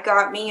dad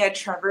got me a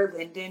Trevor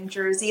Linden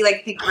jersey,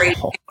 like the great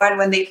one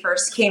when they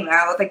first came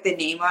out, with like the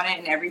name on it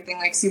and everything,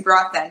 like super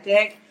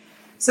authentic.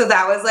 So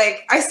that was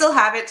like, I still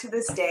have it to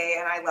this day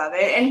and I love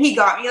it. And he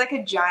got me like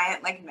a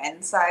giant like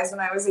men's size when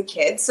I was a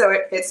kid. So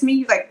it fits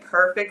me like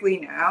perfectly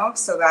now.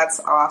 So that's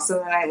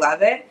awesome and I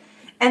love it.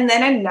 And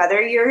then another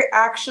year,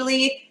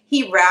 actually,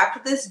 he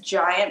wrapped this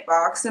giant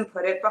box and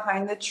put it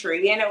behind the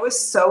tree, and it was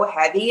so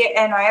heavy.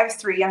 And I have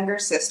 3 younger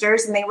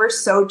sisters, and they were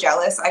so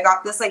jealous. I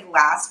got this like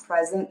last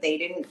present they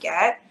didn't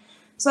get.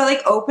 So I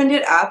like opened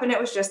it up, and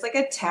it was just like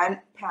a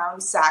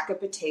 10-pound sack of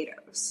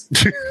potatoes.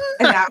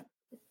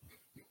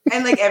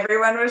 And like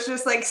everyone was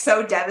just like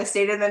so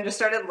devastated and then just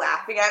started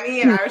laughing at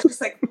me. And I was just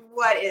like,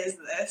 what is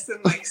this? And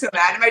like so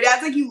mad. And my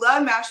dad's like, you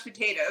love mashed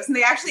potatoes. And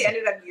they actually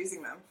ended up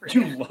using them for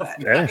You him, love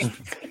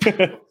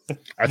but-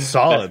 That's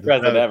solid.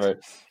 Best present ever.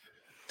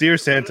 Dear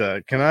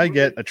Santa, can I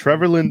get a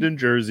Trevor Linden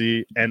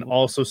jersey and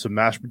also some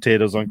mashed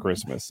potatoes on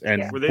Christmas?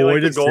 And Yeah. Were they boy, like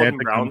the did golden Santa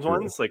come browns through.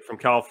 ones, like from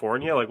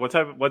California? Like what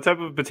type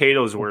of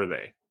potatoes were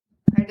they?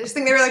 I just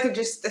think they were like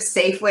just a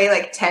Safeway,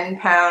 like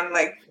 10-pound,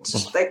 like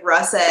just like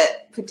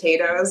russet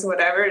potatoes,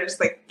 whatever.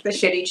 Just like the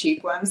shitty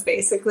cheap ones,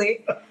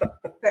 basically.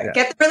 Yeah.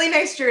 Get the really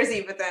nice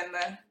jersey, but then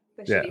the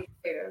Yeah. shitty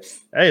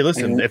potatoes. Hey,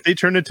 listen, if they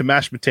turn into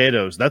mashed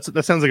potatoes, that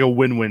sounds like a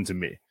win-win to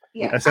me.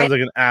 Yeah, That sounds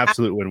like an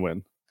absolute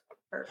win-win.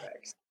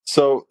 perfect.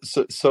 So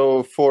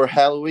for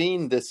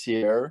Halloween this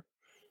year,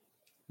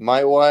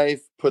 my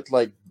wife put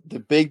like the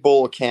big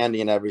bowl of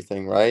candy and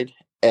everything, right?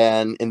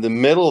 And in the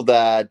middle of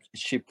that,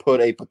 she put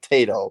a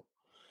potato,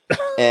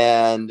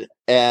 and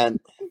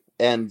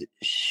and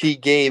she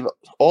gave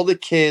all the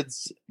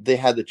kids, they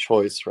had the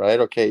choice, right?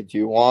 Okay, do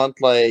you want,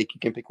 like, you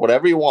can pick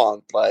whatever you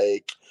want,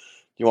 like,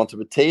 do you want the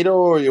potato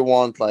or you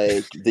want,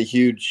 like, the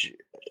huge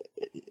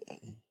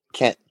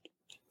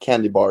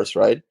candy bars,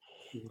 right?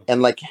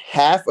 And like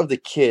half of the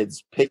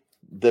kids picked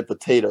the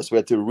potatoes. We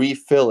had to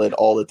refill it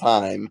all the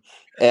time,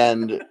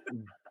 and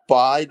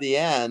by the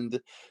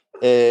end,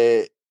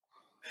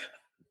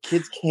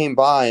 kids came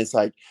by and it's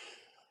like,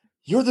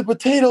 "You're the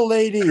potato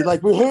lady!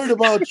 Like, we heard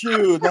about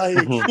you!" Like,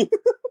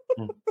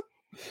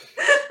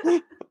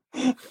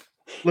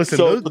 Listen,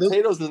 so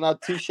potatoes is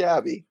not too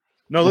shabby.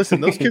 No,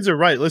 listen, those kids are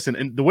right. Listen,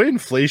 and the way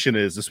inflation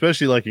is,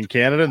 especially like in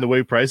Canada and the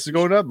way prices are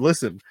going up,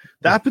 listen,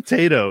 that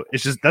potato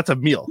is just, that's a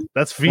meal.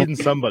 That's feeding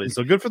somebody.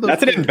 So good for those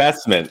That's kids. an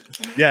investment.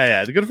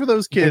 Yeah. Good for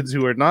those kids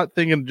who are not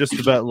thinking just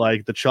about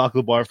like the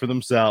chocolate bar for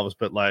themselves,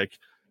 but like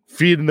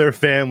feeding their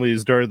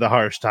families during the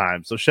harsh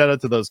times. So shout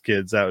out to those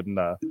kids out in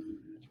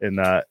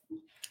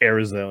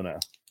Arizona.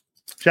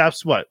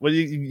 Chaps, what do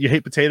you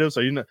hate potatoes?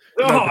 Are you not?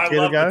 Oh, Not a I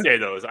potato love guy?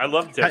 potatoes. I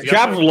love potatoes.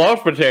 Chaps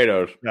love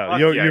potatoes. No,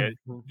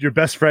 Fuck your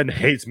best friend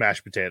hates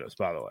mashed potatoes,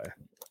 by the way.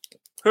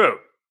 Who?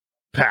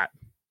 Pat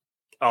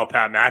Oh,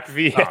 Pat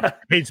McAfee.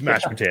 hates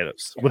mashed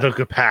potatoes with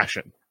a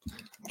passion.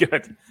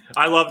 Good.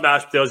 I love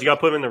mashed potatoes. You got to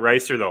put them in the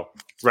ricer, though.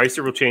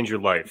 Ricer will change your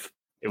life.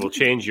 It will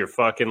change your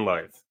fucking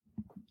life.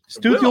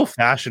 Just do it the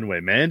old-fashioned way,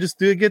 man. Just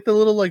get the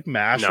little like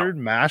masher,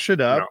 mash it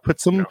up, No.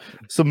 put some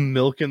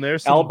milk in there,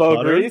 some Elbow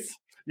butter. grease.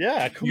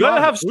 Yeah, come You gotta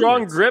on, have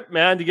strong please. grip,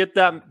 man, to get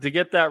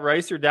that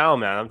ricer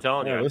down, man. I'm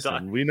telling you. Yeah, I'm listen,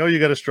 done. we know you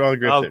got a strong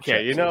grip.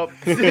 Okay, you know,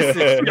 this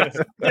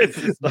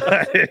is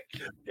Like,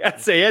 can't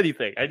say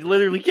anything. I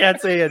literally can't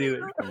say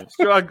anything.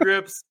 Strong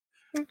grips,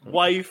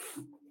 wife.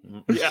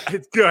 Yeah,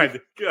 it's good.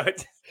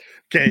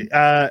 okay,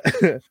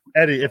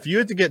 Eddie, if you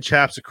had to get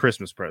Chaps a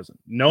Christmas present,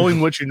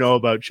 knowing what you know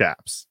about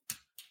Chaps,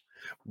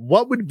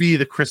 what would be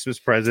the Christmas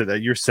present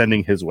that you're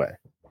sending his way?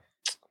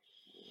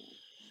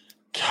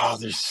 God,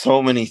 there's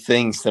so many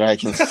things that I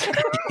can say.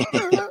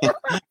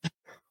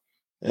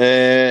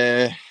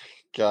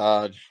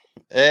 God.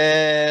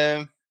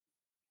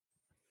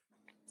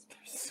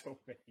 So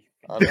many.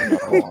 I don't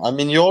know. I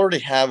mean, you already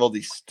have all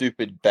these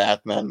stupid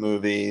Batman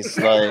movies.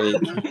 Like,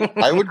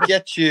 I would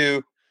get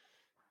you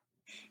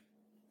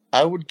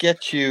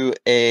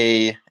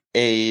a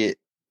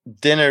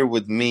dinner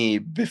with me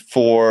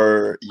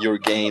before your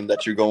game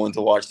that you're going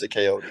to watch the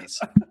Coyotes.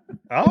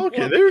 Oh,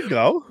 okay, there you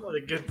go. What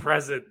a good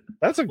present.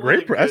 That's a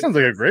great. That sounds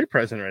like a great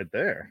present right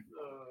there.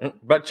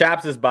 But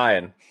Chaps is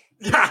buying.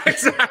 Yeah,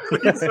 exactly.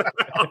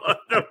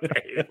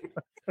 Okay.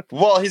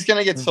 Well, he's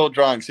gonna get so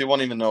drunk, so he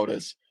won't even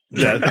notice.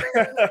 Yeah.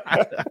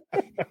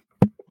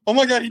 Oh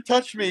my God, he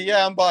touched me.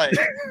 Yeah, I'm buying.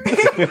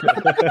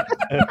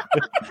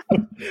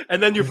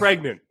 And then you're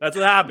pregnant. That's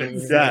what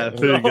happens. Yeah,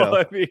 there you go.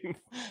 I mean,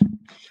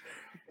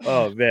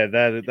 Oh man,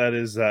 that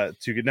is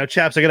too good. Now,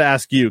 Chaps, I got to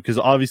ask you because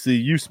obviously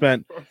you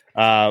spent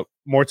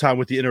more time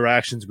with the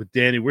interactions with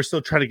Danny. We're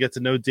still trying to get to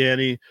know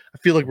Danny. I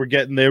feel like we're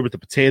getting there with the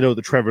potato,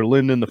 the Trevor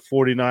Linden, the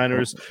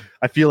 49ers.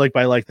 I feel like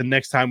by like the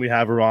next time we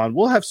have her on,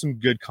 we'll have some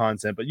good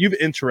content. But you've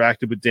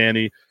interacted with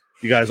Danny.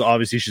 You guys,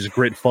 obviously, she's a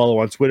great follow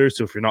on Twitter.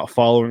 So if you're not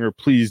following her,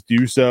 please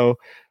do so.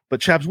 But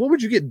Chaps, what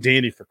would you get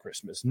Danny for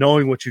Christmas,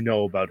 knowing what you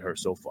know about her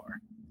so far?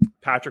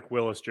 Patrick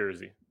Willis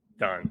jersey.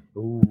 Done.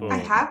 Ooh. I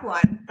have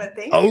one, but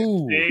thank you.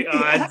 Oh, See,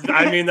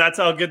 I mean, that's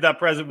how good that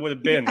present would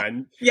have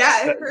been.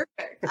 Yeah,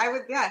 perfect. I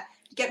would,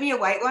 get me a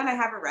white one. I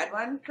have a red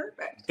one.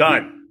 Perfect.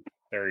 Done.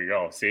 There you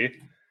go. See?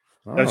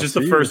 Oh, That was just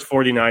the first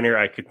 49er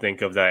I could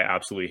think of that I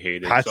absolutely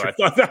hated. So I Patrick-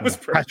 thought that was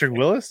perfect. Patrick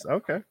Willis.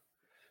 Okay.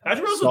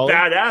 Patrick Willis Solid. was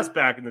badass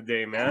back in the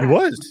day, man. He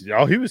was.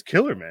 Oh, he was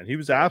killer, man. He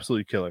was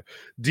absolutely killer.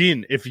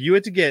 Dean, if you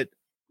had to get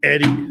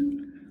Eddie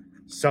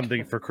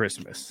something for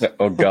Christmas,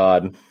 Oh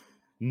God.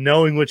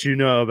 knowing what you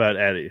know about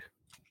Eddie,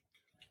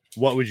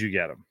 what would you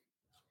get him?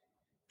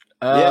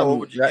 Yeah, what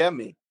would you get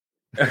me?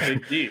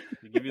 Big deep.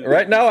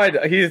 Right now,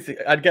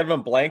 I'd give him a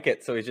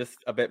blanket so he's just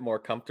a bit more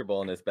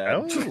comfortable in his bed.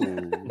 Oh,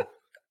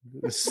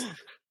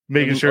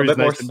 making A sure he's bit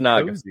more nice and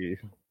snug. cozy.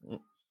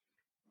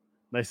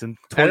 Nice and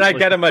And I torch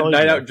get him a like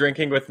night a out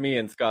drinking with me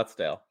in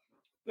Scottsdale.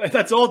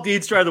 That's all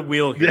Dean's trying to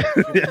wheel here.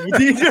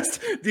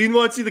 Dean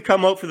wants you to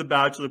come out for the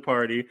bachelor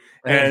party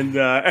and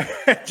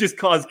just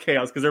cause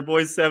chaos because our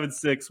boy's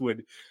 7'6"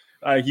 would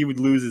he would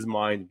lose his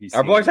mind. If he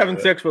Our seen boys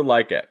it. 7'6" would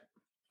like it.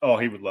 Oh,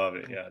 he would love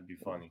it. Yeah, it'd be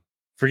funny.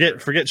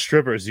 Forget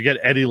strippers. You get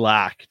Eddie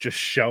Lack just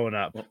showing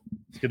up.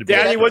 It's gonna be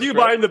Danny, what are you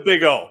buying the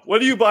Big O?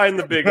 What are you buying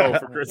the Big O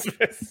for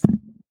Christmas?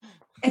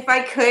 If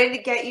I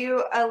could get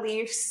you a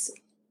Leafs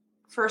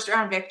first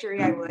round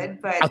victory, I would.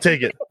 But I'll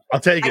take it.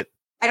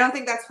 I don't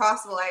think that's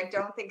possible. I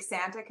don't think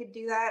Santa could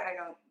do that. I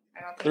don't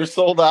think They're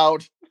sold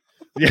out.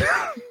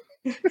 Yeah.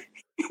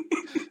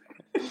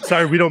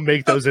 Sorry, we don't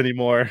make those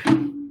anymore.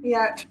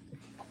 Yeah.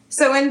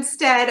 So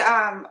instead,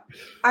 I'm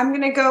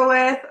gonna go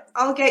with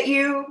I'll get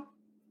you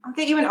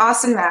an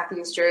Austin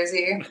Matthews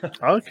jersey.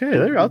 Okay,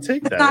 there. I'll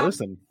take that. Not-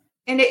 Listen.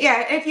 And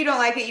if you don't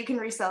like it, you can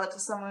resell it to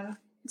someone.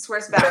 It's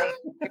worth value.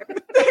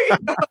 There you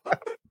go.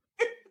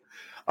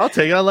 I'll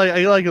take it. I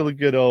like a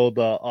good old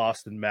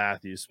Austin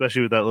Matthews,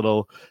 especially with that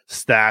little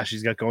stash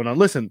he's got going on.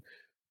 Listen,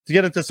 to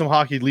get into some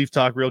hockey leaf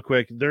talk real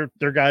quick, they're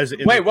guys.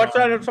 Wait, what's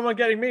that? If someone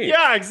getting me?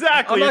 Yeah,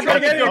 exactly. I'm not gonna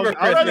get any for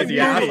Christmas, you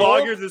asshole.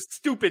 Loggers and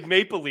stupid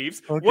Maple Leafs.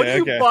 Okay, What are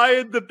you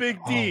buying the Big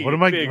D? What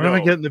am I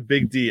getting the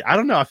Big D? I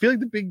don't know. I feel like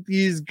the Big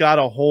D's got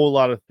a whole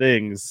lot of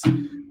things.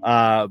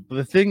 But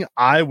the thing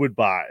I would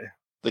buy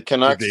The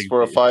Canucks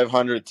for a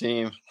 500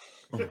 team.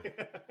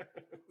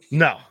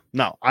 No.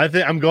 I'm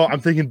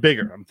thinking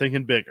bigger. I'm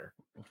thinking bigger.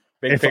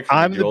 Big If picture,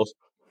 I'm Jules.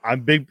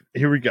 I'm big.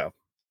 Here we go.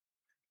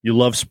 You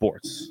love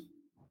sports.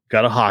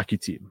 Got a hockey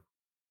team.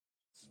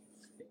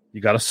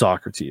 You got a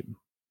soccer team.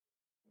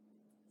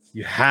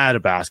 You had a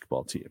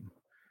basketball team.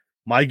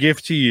 My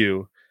gift to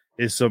you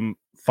is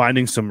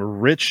finding some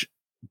rich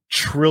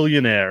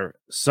trillionaire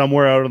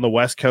somewhere out on the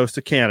west coast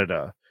of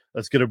Canada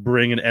that's going to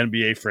bring an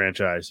NBA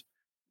franchise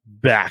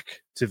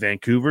back to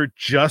Vancouver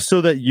just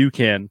so that you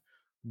can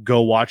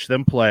go watch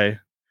them play,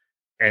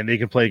 and they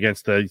can play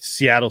against the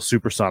Seattle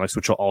Supersonics,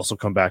 which will also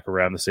come back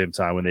around the same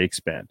time when they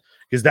expand.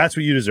 Because that's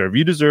what you deserve.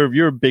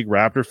 You're a big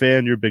Raptor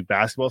fan, you're a big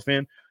basketball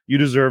fan. You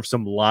deserve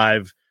some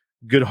live,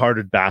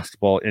 good-hearted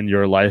basketball in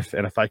your life.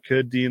 And if I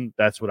could, Dean,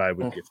 that's what I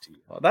would give to you.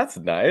 Well, that's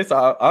nice.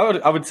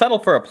 I would settle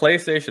for a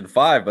PlayStation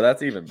 5, but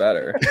that's even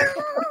better.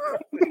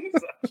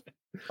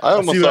 I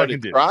almost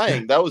started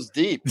crying. That was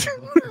deep.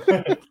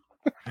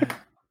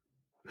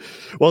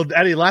 Well,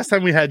 Eddie, last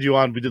time we had you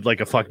on, we did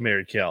like a fuck,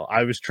 marry, kill.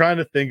 I was trying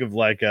to think of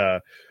like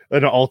an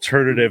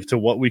alternative to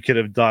what we could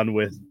have done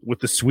with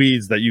the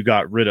Swedes that you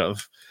got rid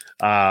of.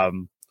 But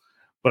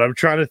I was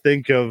trying to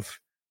think of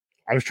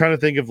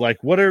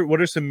like what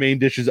are some main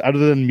dishes other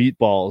than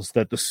meatballs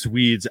that the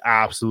Swedes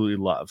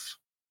absolutely love?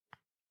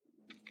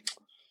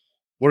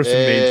 What are some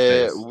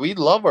mainstays? We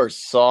love our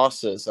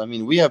sauces. I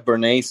mean, we have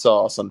Béarnaise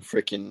sauce on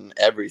freaking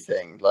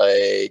everything,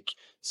 like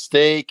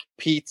steak,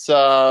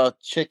 pizza,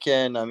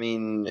 chicken. I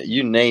mean,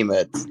 you name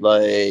it.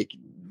 Like,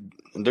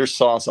 there's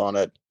sauce on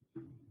it.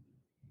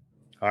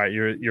 All right,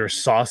 you're a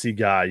saucy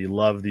guy. You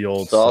love the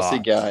old saucy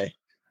sauce. Guy.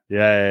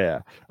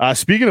 Yeah.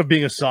 Speaking of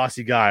being a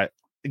saucy guy,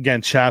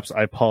 again, chaps,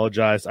 I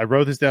apologize. I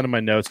wrote this down in my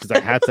notes because I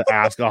had to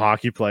ask a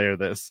hockey player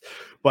this.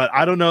 But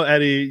I don't know,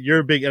 Eddie, you're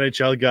a big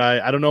NHL guy.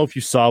 I don't know if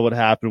you saw what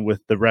happened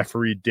with the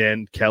referee,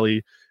 Dan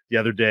Kelly, the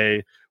other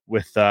day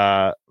with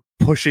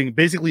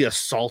basically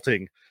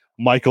assaulting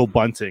Michael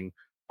Bunting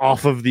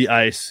off of the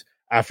ice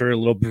after a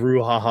little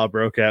brouhaha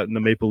broke out in the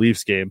Maple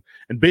Leafs game,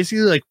 and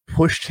basically like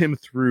pushed him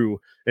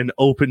through an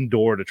open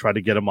door to try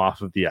to get him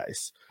off of the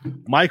ice.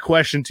 My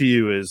question to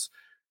you is,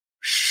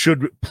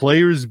 should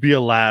players be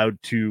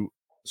allowed to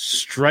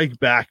strike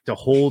back to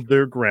hold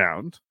their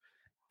ground?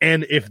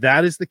 And if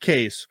that is the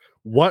case,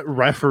 what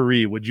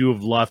referee would you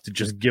have loved to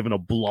just given a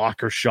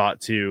blocker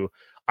shot to,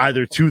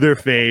 either to their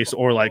face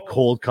or like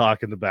cold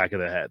cock in the back of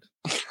the head?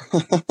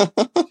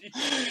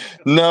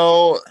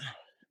 No,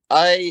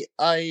 I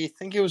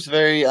think it was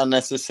very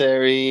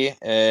unnecessary.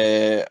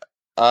 I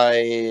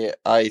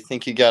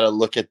think you got to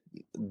look at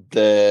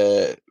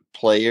the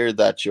player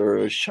that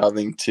you're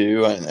shoving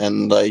to,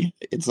 and like,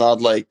 it's not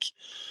like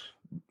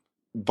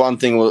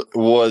Bunting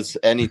was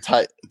any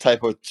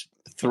type of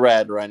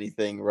threat or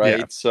anything, right?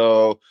 Yeah.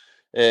 So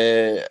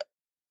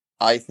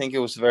I think it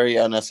was very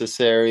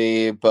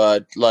unnecessary.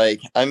 But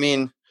like, I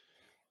mean,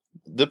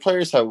 the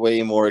players have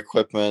way more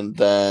equipment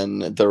than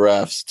the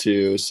refs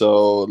too,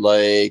 so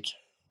like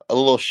a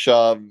little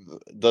shove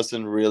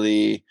doesn't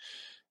really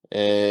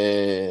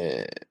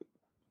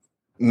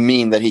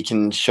mean that he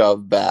can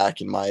shove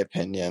back, in my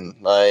opinion.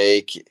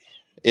 Like,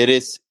 it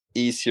is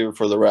easier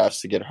for the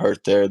refs to get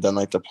hurt there than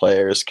like the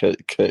players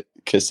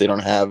because they don't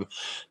have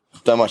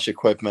that much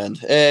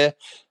equipment. I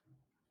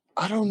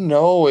don't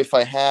know if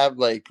I have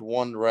like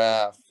one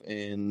ref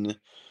in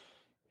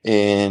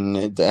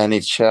the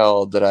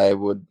NHL that I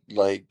would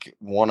like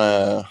want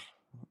to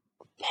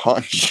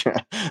punch.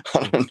 I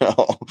don't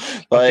know.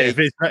 Like,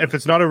 okay, if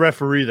it's not a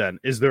referee, then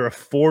is there a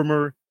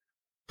former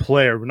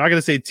player? We're not going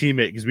to say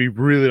teammate because we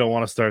really don't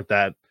want to start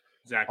that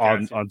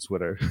on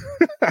Twitter.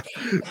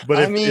 But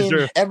I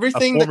mean,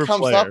 everything that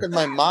comes up in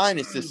my mind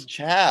is just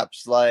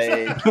chaps.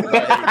 Like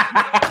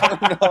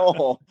I don't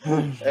know.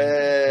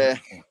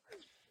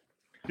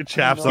 Good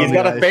chaps. He's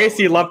got a face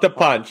he loved to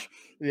punch.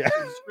 Yeah,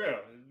 it's true.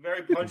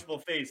 Very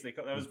punchable face.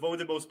 I was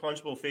voted most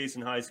punchable face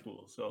in high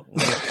school. So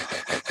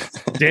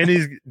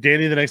Danny,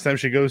 the next time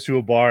she goes to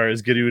a bar,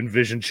 is going to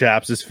envision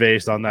Chaps'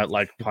 face on that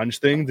like punch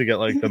thing to get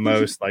like the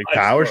most like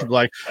power. She'll be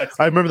like,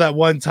 I remember that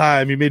one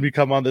time you made me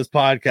come on this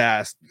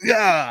podcast.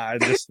 Yeah, I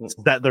just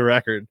set the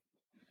record.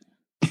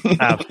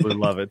 Absolutely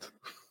love it.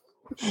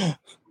 You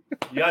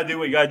gotta do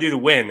what you gotta do to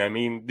win. I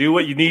mean, do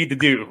what you need to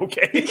do.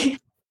 Okay.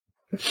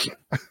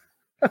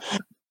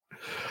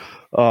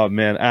 Oh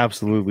man,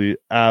 absolutely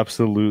love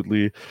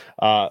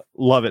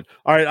it.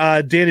 All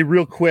right, Danny,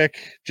 real quick,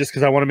 just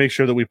because I want to make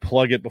sure that we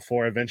plug it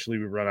before eventually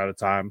we run out of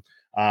time.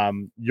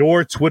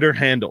 Your Twitter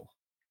handle.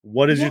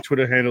 What is your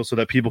Twitter handle so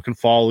that people can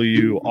follow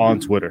you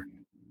on Twitter?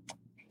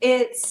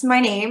 It's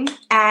my name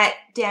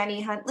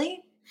 @Danny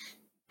Huntley,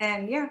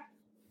 and yeah,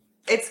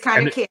 it's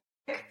kind of cute.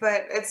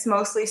 but it's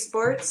mostly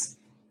sports.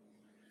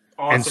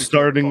 And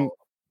starting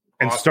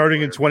in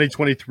Awesome.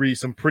 2023,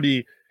 some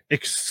pretty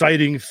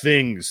exciting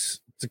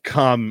things to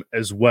come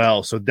as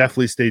well. So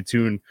definitely stay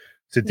tuned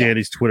to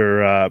Danny's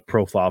Twitter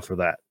profile for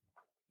that.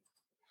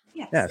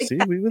 Yes, Yeah, see,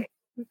 exactly.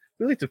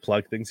 we like to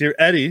plug things here.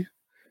 Eddie,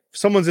 if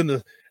someone's in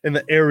the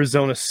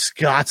Arizona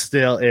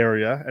Scottsdale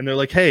area and they're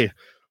like, hey,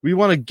 we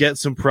want to get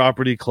some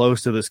property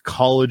close to this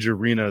college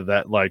arena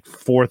that like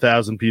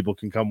 4,000 people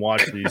can come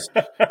watch these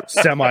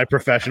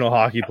semi-professional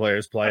hockey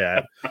players play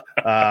at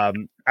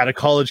a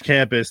college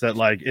campus that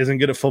like isn't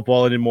good at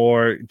football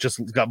anymore,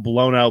 just got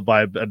blown out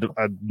by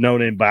a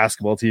no-name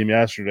basketball team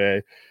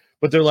yesterday.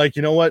 But they're like,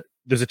 you know what?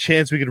 There's a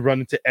chance we could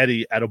run into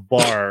Eddie at a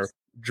bar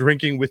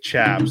drinking with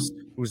Chaps,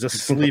 who's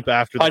asleep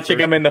after Punching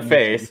him in the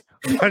face.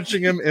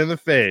 punching him in the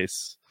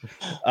face.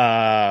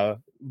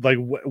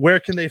 Where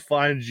can they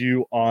find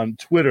you on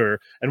Twitter,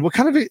 and what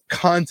kind of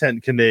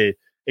content can they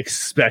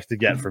expect to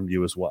get from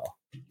you as well?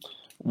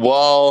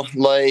 Well,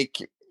 like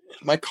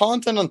my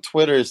content on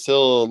Twitter is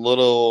still a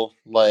little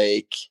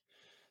I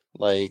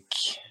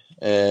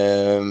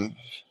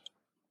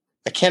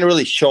can't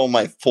really show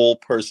my full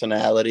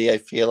personality, I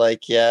feel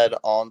like, yet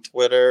on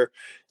Twitter.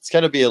 It's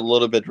got to be a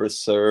little bit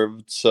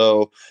reserved.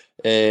 So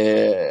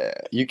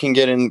you can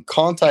get in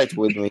contact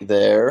with me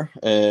there,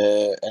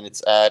 and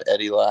it's at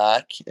Eddie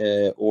Lack,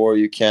 or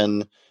you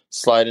can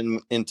slide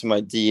into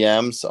my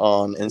DMs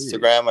on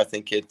Instagram. I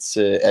think it's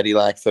Eddie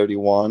Lack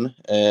 31,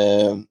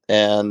 and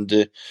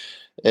the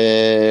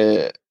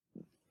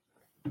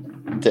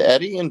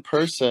Eddie in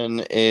person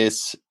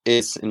is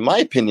in my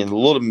opinion a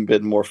little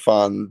bit more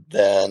fun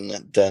than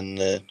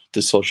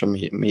the social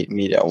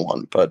media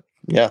one. But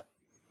yeah.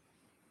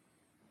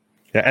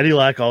 Yeah, Eddie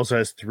Lack also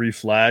has 3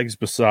 flags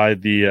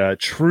beside the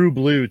True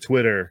Blue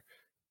Twitter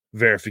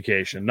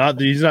verification.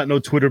 He's not no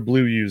Twitter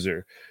Blue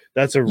user.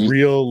 That's a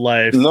real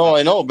life. No,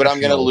 I know, but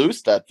I'm gonna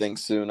lose that thing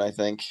soon, I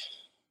think.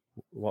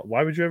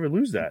 Why would you ever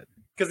lose that?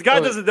 Because the guy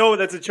doesn't know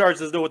that's in charge,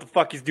 doesn't know what the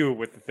fuck he's doing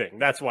with the thing.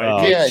 That's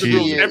why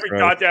he every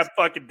goddamn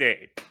fucking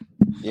day.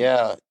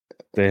 Yeah.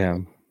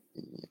 Damn.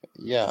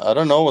 Yeah, I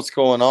don't know what's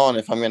going on,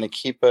 if I'm gonna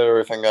keep it or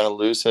if I'm gonna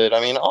lose it.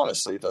 I mean,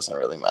 honestly, it doesn't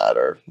really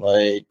matter.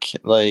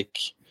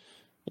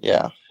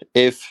 Yeah,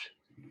 if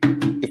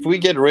we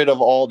get rid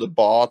of all the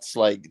bots,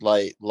 like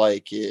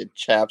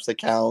Chap's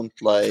account,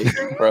 like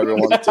for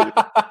everyone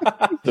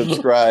to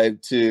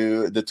subscribe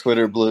to the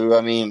Twitter Blue,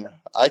 I mean,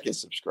 I can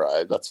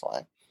subscribe. That's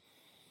fine.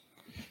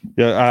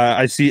 Yeah,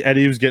 I see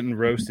Eddie was getting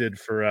roasted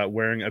for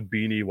wearing a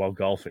beanie while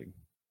golfing.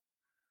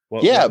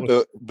 But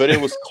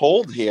it was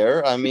cold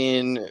here. I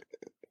mean,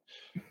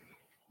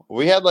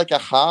 we had like a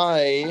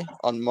high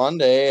on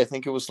Monday. I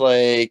think it was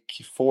like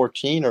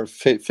 14 or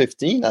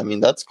 15. I mean,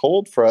 that's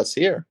cold for us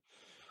here.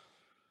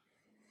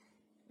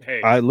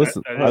 Hey, I love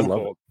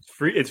it.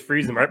 It's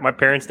freezing. My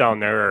parents down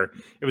there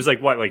it was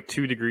like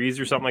 2 degrees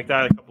or something like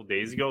that a couple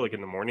days ago, like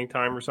in the morning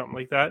time or something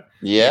like that.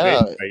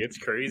 Yeah. It's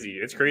crazy.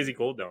 It's crazy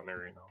cold down there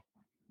right now.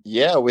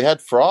 Yeah, we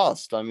had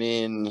frost. I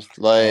mean,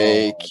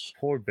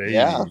 poor baby.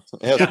 Yeah,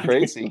 it was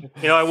crazy.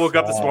 I woke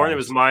up this morning, it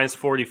was minus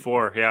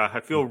 44. Yeah, I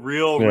feel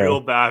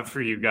real bad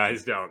for you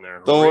guys down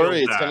there. Don't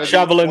worry, it's going to be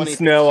shoveling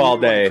snow all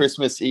day.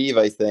 Christmas Eve,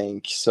 I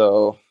think.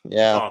 So,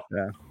 yeah.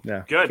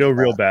 Yeah. Good. Feel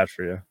real bad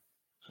for you.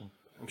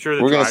 I'm sure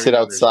we're going to sit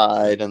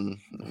outside and,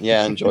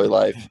 enjoy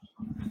life.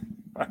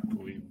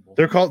 Unbelievable.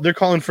 They're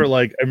calling for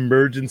like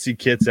emergency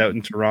kits out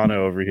in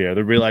Toronto over here.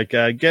 They'll be like,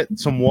 get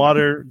some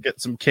water,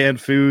 get some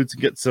canned foods,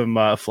 get some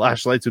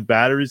flashlights with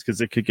batteries because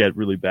it could get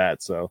really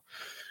bad. So,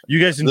 you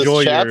guys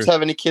enjoy. Does Chaps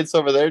have any kids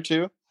over there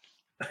too?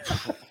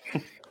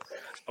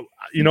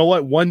 You know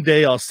what? One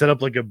day I'll set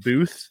up like a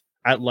booth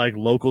at like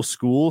local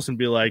schools and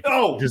be like,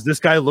 does this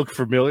guy look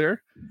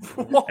familiar?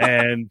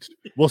 And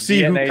we'll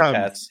see DNA who comes.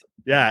 test.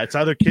 Yeah, it's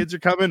either kids are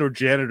coming or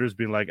janitors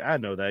being like, I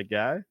know that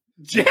guy.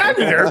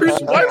 Janitors?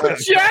 Why would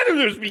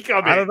janitors be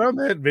coming? I don't know,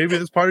 man. Maybe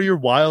that's part of your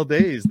wild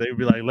days. They would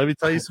be like, let me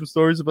tell you some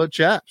stories about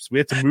Chaps. We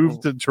had to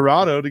move to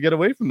Toronto to get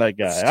away from that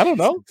guy. I don't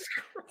know.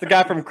 The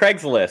guy from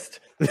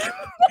Craigslist. He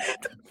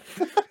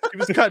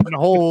was cutting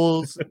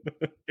holes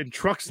in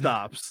truck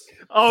stops.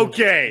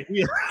 Okay.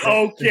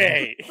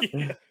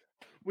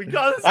 We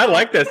got. I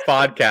like this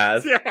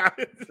podcast. Yeah.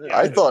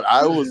 I thought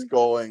I was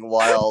going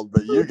wild,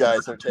 but you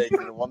guys are taking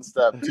it one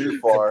step too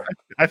far.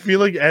 I feel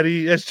like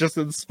Eddie has just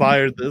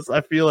inspired this.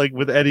 I feel like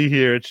with Eddie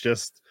here, it's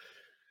just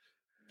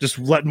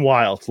letting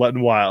wild. You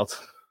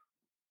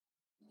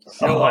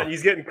know what?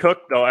 He's getting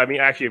cooked, though. I mean,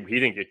 actually, he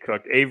didn't get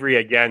cooked. Avery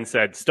again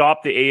said,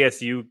 "Stop the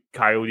ASU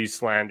Coyotes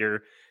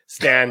slander.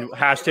 Stand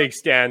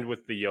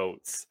with the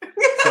Yotes."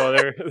 So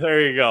there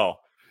you go.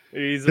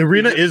 The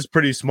arena is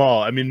pretty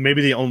small. I mean,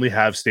 maybe they only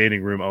have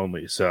standing room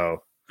only,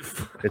 so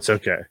it's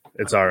okay.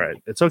 It's all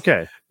right. It's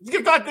okay.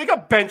 They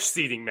got bench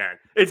seating, man.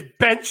 It's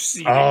bench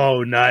seating.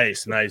 Oh,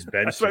 nice bench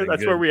seating.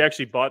 That's where we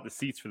actually bought the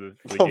seats for the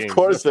game. Of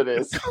course it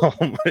is. Oh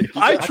my God.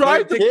 I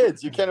tried to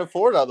kids. You can't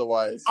afford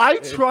otherwise. I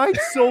tried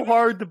so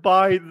hard to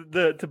buy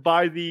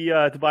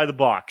the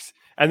box,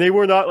 and they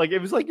were not like it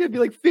was like it'd be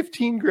like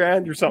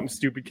 $15,000 or something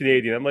stupid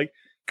Canadian. I'm like,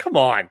 come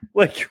on,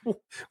 like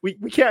we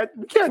can't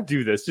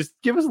do this. Just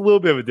give us a little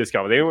bit of a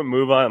discount. They would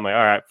move on. I'm like,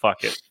 all right,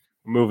 fuck it,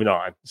 we're moving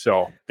on.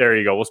 So there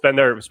you go. We'll spend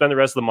the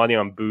rest of the money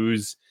on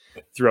booze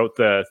throughout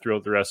the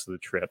rest of the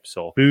trip.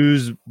 So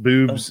booze,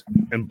 boobs,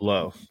 and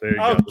blow. There you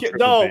go. Okay,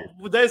 no,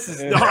 this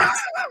is not.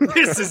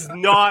 This is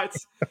not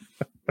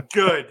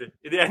good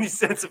in any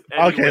sense of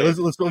any Okay, way.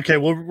 let's okay.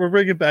 We're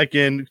bringing it back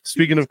in.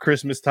 Speaking of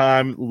Christmas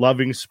time,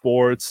 loving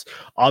sports.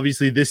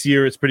 Obviously, this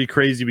year it's pretty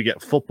crazy. We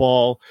get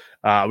football,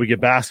 we get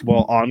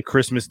basketball on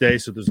Christmas Day,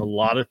 so there's a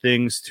lot of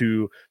things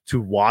to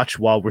watch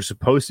while we're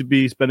supposed to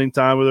be spending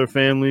time with our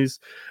families.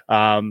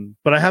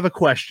 But I have a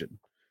question: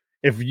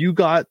 if you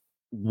got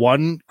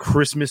one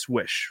Christmas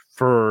wish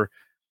for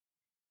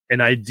an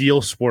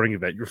ideal sporting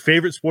event, your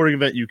favorite sporting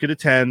event you could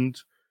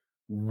attend,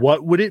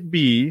 what would it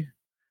be?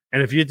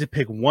 And if you had to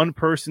pick one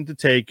person to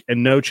take,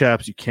 and no,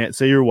 chaps, you can't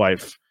say your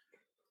wife,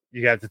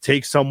 you got to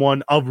take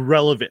someone of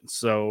relevance.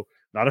 So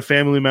not a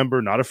family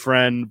member, not a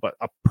friend, but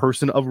a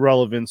person of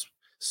relevance,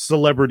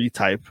 celebrity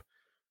type.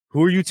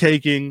 Who are you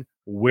taking?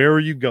 Where are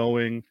you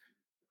going?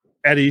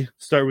 Eddie,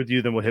 start with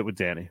you, then we'll hit with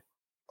Danny.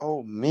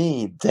 Oh,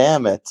 me.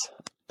 Damn it.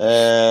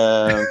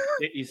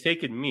 He's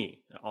taking me,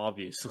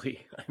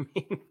 obviously. I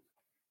mean,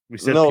 We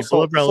said No,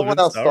 people of relevance. someone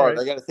else All start.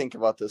 right. I got to think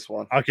about this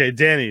one. Okay,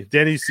 Danny.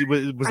 Danny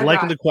was I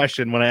liking got the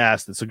question when I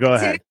asked it, so go As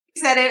soon ahead. as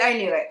you said it, I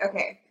knew it.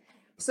 Okay.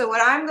 So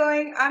what I'm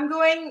going,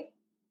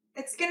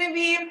 it's gonna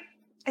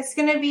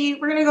be,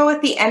 we're gonna go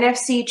with the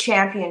NFC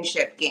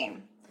Championship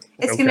game.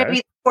 It's gonna Okay.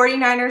 be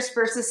 49ers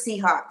versus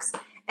Seahawks.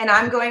 And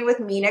I'm going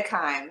with Mina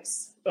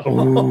Kimes.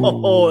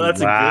 Oh, that's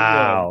a good one.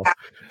 wow.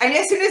 And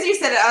as soon as you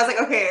said it, I was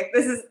like, okay,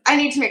 I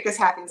need to make this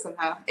happen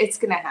somehow. It's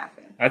gonna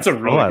happen. That's a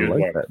really I good like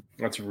one. that.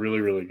 That's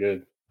really, really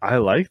good. I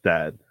like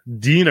that.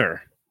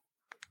 Diener,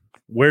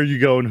 where are you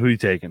going? Who are you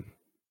taking?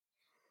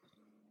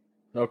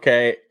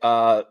 Okay,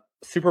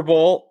 Super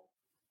Bowl,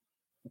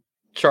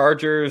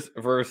 Chargers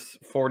versus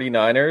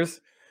 49ers,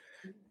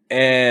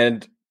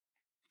 and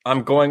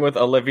I'm going with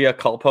Olivia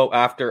Culpo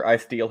after I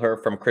steal her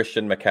from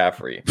Christian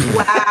McCaffrey.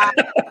 Wow.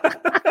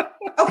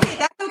 Okay,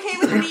 that's okay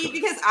with me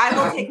because I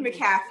will take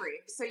McCaffrey.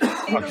 So you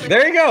take Olivia,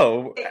 There you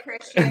go. take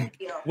Christian,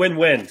 deal.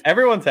 Win-win.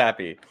 Everyone's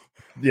happy.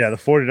 Yeah, the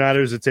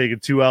 49ers are taking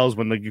 2 L's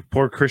when the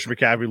poor Christian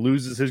McCaffrey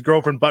loses his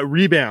girlfriend, but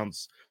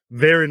rebounds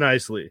very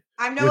nicely.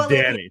 I'm no With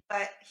Olivia, Danny.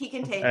 but he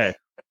can take Hey.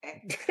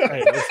 it.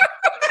 Okay.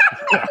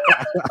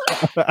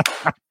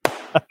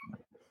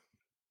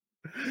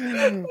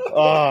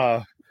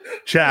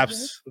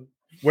 Chaps,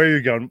 where are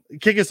you going?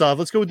 Kick us off.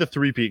 Let's go with the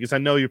 3P because I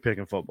know you're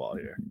picking football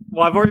here.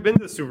 Well, I've already been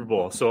to the Super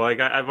Bowl, so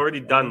I've already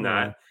done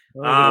that.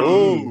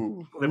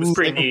 Ooh. It was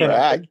pretty neat.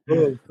 Brag.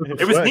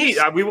 It was neat.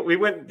 We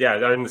went, yeah.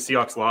 And the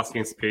Seahawks lost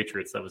against the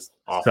Patriots. That was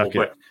awful, Suck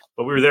it.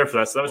 but we were there for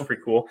that, so that was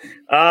pretty cool.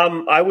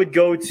 I would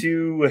go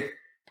to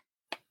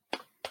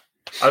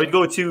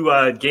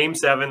Game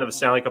 7 of the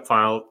Stanley Cup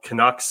Final.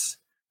 Canucks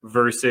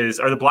versus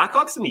are the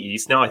Blackhawks in the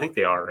East now? I think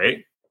they are,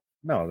 right?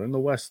 No, they're in the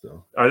West,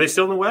 though. Are they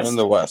still in the West? In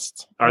the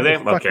West. Are they? Where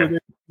the fuck Okay. are they in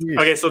the East?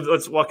 Okay, so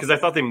let's because I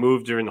thought they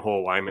moved during the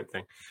whole alignment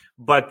thing.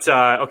 But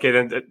okay,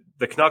 then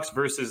the Canucks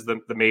versus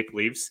the Maple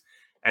Leafs,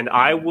 and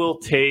I will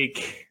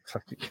take.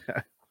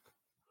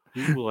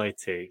 Who will I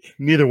take?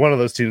 Neither one of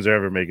those teams are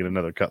ever making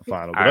another cup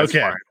final. But That's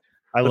okay, fine.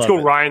 I Let's love go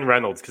it. Ryan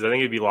Reynolds because I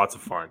think it'd be lots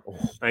of fun.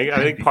 I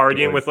think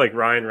partying with like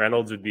Ryan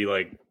Reynolds would be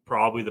like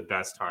probably the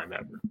best time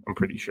ever. I'm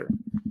pretty sure.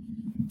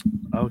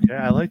 Okay,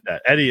 I like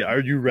that. Eddie, are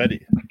you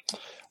ready?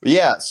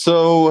 Yeah,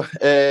 so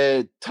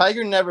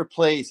Tiger never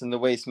plays in the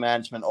Waste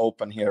Management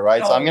Open here,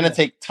 right? So I'm going to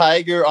take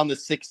Tiger on the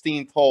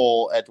 16th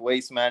hole at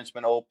Waste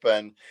Management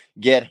Open,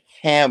 get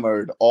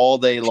hammered all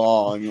day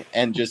long,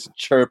 and just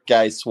chirp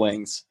guys'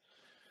 swings.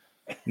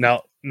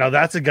 Now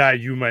that's a guy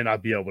you might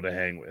not be able to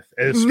hang with,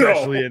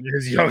 especially in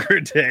his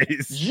younger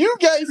days. You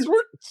guys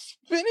were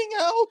spinning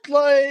out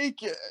like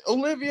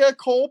Olivia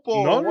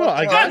Culpo. No,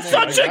 I got That's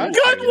such a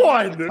good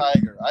one.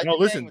 Tiger. I No, can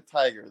listen. hang with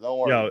Tiger. Don't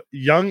worry.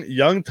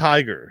 Young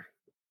Tiger.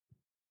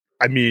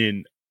 I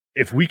mean,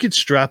 if we could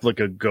strap like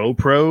a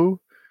GoPro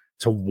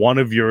to one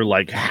of your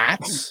like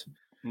hats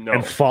No,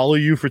 and follow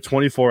you for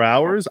 24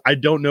 hours, I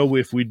don't know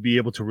if we'd be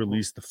able to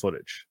release the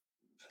footage.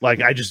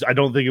 Like, I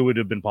don't think it would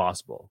have been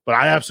possible. But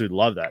I absolutely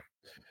love that.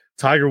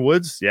 Tiger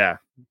Woods, yeah,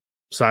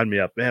 sign me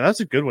up, man. That's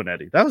a good one,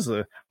 Eddie.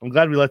 I'm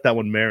glad we let that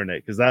one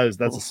marinate because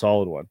that's a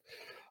solid one.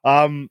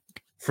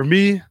 For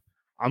me,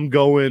 I'm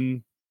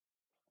going.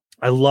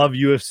 I love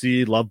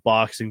UFC, love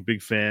boxing,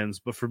 big fans.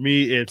 But for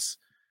me, it's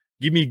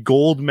give me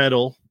gold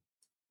medal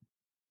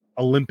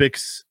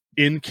Olympics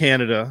in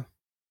Canada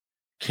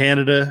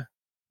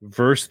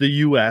versus the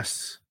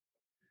US.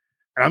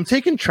 And I'm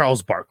taking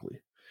Charles Barkley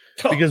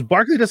because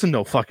Barkley doesn't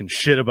know fucking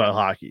shit about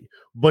hockey,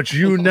 but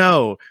you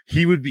know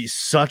he would be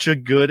such a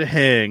good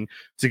hang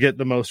to get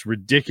the most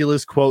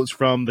ridiculous quotes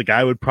from. The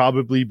guy would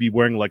probably be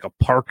wearing like a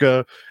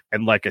parka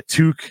and like a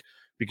toque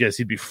because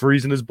he'd be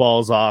freezing his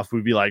balls off.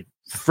 We'd be like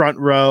front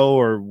row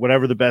or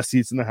whatever the best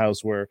seats in the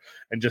house were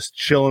and just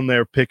chilling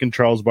there picking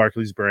Charles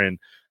Barkley's brain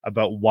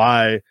about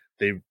why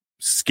they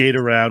skate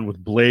around with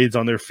blades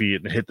on their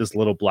feet and hit this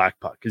little black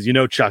puck, because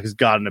Chuck has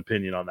got an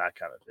opinion on that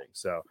kind of thing.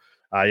 So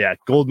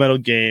gold medal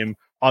game.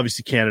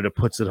 Obviously Canada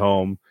puts it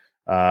home.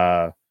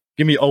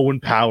 Give me Owen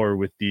Power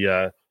with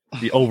the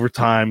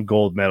overtime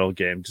gold medal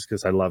game, just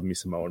because I love me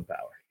some Owen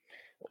Power.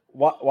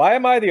 Why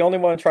am I the only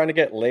one trying to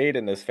get laid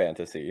in this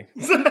fantasy?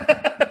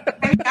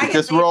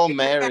 Because we're all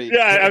married.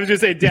 Yeah, I was just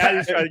saying, Dad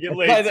is trying to get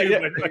laid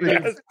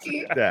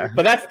too.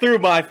 But that's through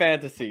my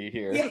fantasy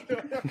here.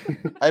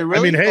 I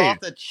really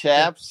thought that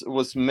Chaps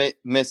was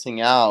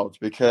missing out,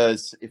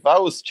 because if I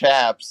was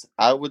Chaps,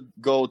 I would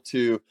go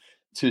to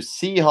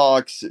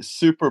Seahawks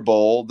Super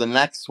Bowl, the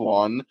next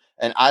one,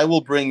 and I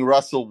will bring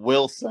Russell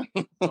Wilson.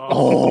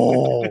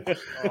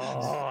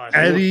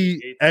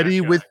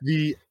 Eddie with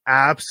the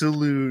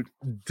absolute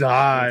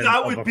dive.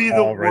 That would be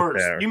the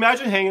worst. You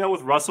imagine hanging out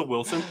with Russell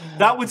Wilson?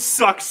 That would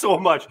suck so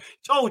much.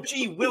 Oh,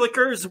 gee,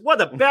 Willikers, what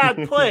a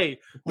bad play.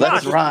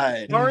 Let's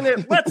ride. Darn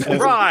it, let's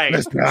ride.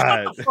 Let's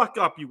ride. Shut the fuck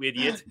up, you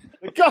idiot.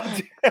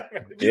 God damn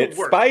it. It's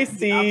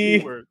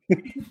spicy.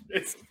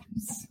 It's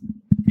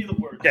be the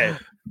worst. Okay.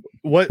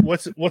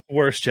 What's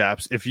worse,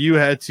 chaps? If you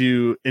had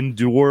to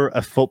endure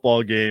a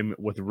football game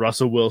with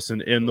Russell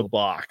Wilson in the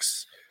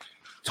box,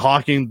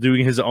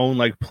 doing his own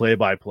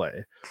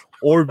play-by-play,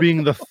 or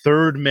being the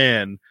third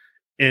man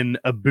in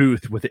a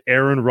booth with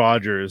Aaron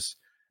Rodgers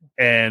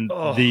and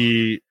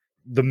the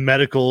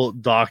medical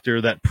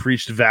doctor that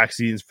preached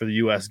vaccines for the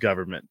U.S.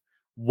 government,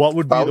 what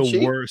would be Fauci?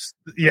 the worst?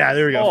 Yeah,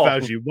 there we go,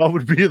 Fauci. What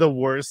would be the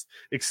worst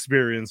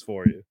experience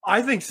for you?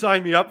 I think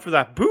sign me up for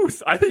that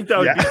booth. I think that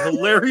would be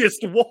hilarious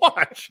to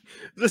watch.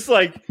 Just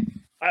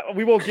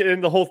we won't get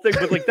into the whole thing,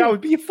 but that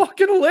would be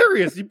fucking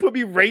hilarious. You put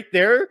me right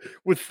there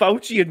with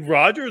Fauci and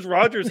Rodgers.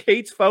 Rodgers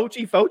hates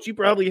Fauci. Fauci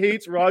probably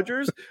hates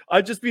Rodgers.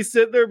 I'd just be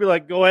sitting there and be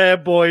like, go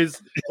ahead,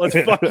 boys. Let's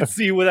fucking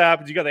see what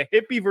happens. You got a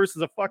hippie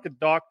versus a fucking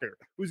doctor.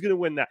 Who's going to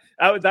win that?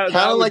 Kind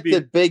of like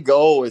the big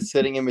O is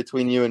sitting in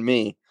between you and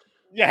me.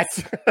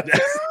 Yes.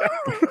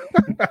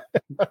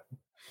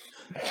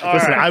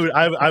 Listen,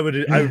 I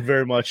would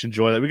very much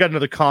enjoy that. We got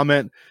another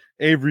comment.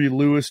 Avery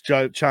Lewis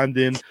chimed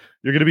in.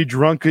 You're gonna be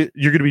drunk.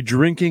 You're gonna be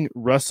drinking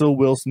Russell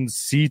Wilson's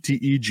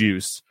CTE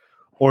juice,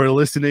 or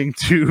listening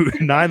to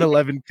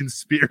 9/11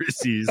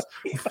 conspiracies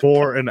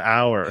for an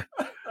hour.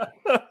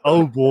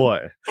 Oh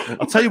boy!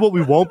 I'll tell you what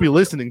we won't be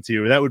listening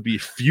to. That would be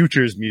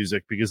Futures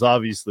music, because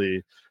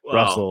obviously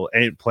Russell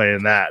ain't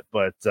playing that.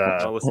 But I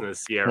don't listen to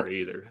Sierra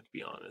either, to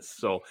be honest.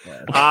 So,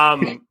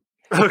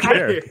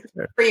 okay.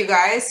 For you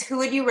guys, who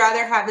would you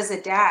rather have as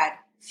a dad?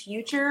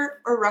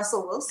 Future or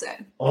Russell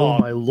Wilson? Oh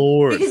my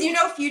lord! Because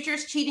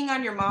Future's cheating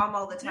on your mom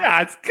all the time.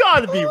 Yeah, it's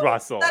got to be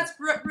Russell. That's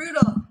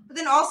brutal. But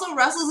then also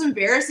Russell's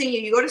embarrassing you.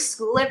 You go to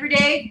school every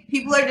day.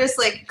 People are just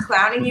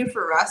clowning you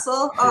for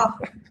Russell. Oh.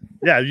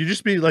 Yeah, you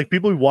just be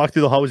people who walk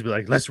through the hallways be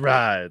like, "Let's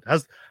ride."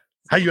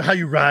 How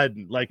you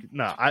riding?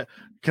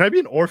 Can I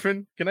be an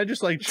orphan? Can I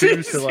just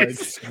choose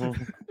to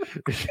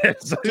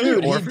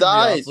Dude, he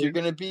dies. You're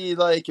gonna be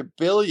a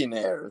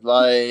billionaire.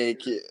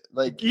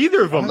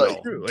 Either of them.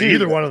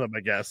 Either one of them,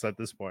 I guess, at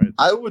this point.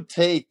 I would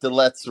take the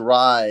let's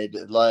ride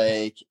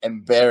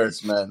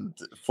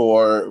embarrassment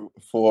for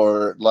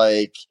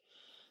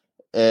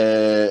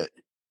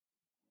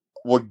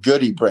what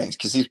good he brings,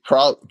 because he's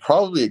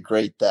probably a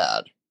great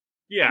dad.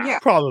 Yeah.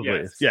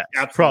 Probably. Yes,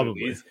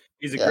 probably.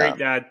 He's a great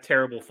dad,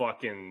 terrible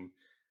fucking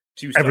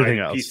everything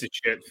else piece of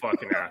shit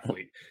fucking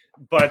athlete.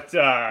 But he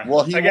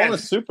won a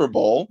Super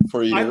Bowl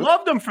for you. I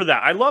loved him for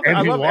that. I love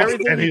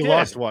everything. And he did.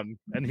 lost one,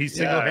 and he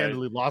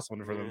single-handedly lost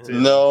one for them too.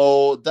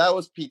 No, that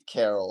was Pete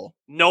Carroll.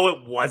 No,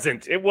 it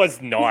wasn't. It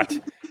was not.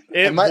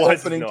 Am I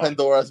opening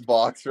Pandora's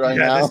box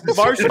now?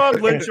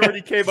 Marshawn Lynch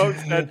already came out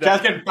and said that.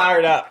 Just getting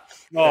fired up.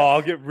 Oh,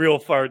 I'll get real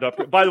fired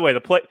up. By the way, the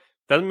play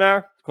doesn't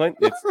matter. Clint,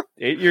 it's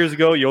 8 years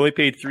ago. You only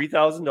paid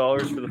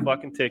 $3,000 for the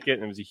fucking ticket,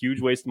 and it was a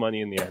huge waste of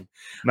money in the end.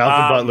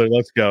 Malcolm Butler,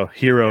 let's go.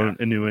 Hero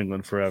in New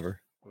England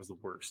forever. It was the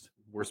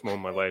worst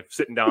moment of my life.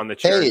 Sitting down in the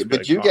chair. Hey,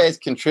 but you guys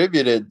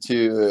contributed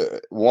to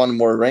one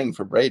more ring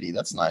for Brady.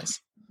 That's nice.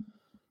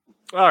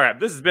 All right,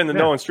 this has been the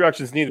No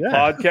Instructions Needed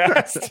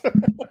podcast.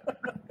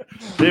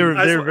 They were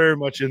very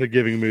much in the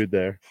giving mood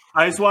there.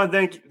 I just want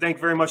to thank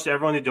very much to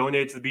everyone who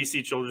donated to the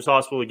BC Children's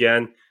Hospital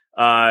again.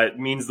 It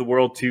means the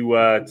world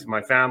to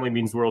my family,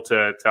 means the world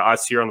to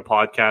us here on the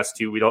podcast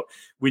too.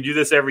 We do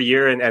this every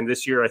year, and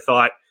this year I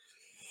thought,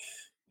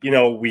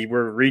 we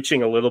were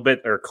reaching a little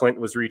bit, or Clint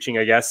was reaching,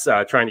 I guess,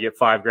 trying to get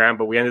 $5,000,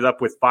 but we ended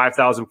up with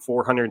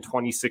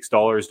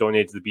 $5,426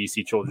 donated to the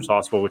BC Children's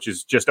Hospital, which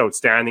is just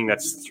outstanding.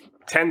 That's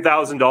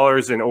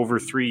 $10,000 in over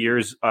 3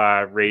 years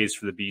raised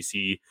for the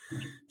BC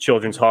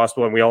Children's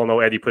Hospital, and we all know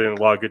Eddie put in a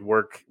lot of good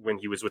work when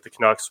he was with the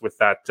Canucks with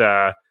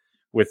that.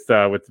 With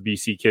the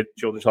BC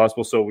Children's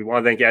Hospital. So we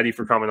want to thank Eddie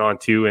for coming on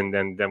too. And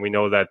then we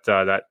know that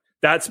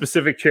that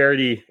specific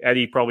charity,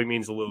 Eddie, probably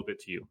means a little bit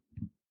to you.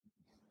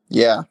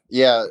 Yeah.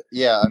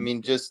 I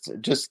mean, just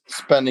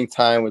spending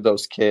time with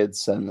those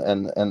kids and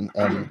in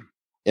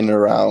and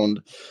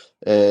around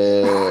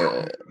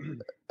that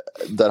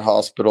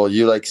hospital,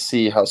 you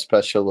see how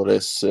special it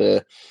is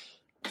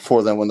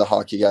for them when the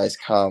hockey guys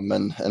come,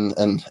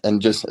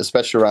 and just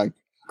especially around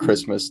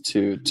Christmas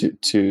to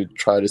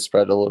try to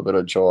spread a little bit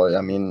of joy.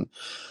 I mean,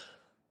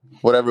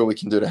 whatever we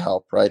can do to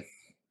help, right?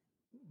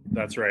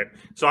 That's right.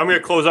 So I'm going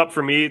to close up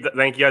for me.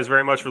 Thank you guys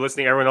very much for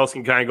listening. Everyone else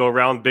can kind of go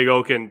around. Big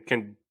O can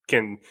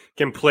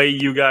play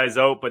you guys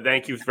out, but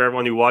thank you for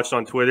everyone who watched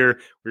on Twitter.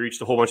 We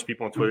reached a whole bunch of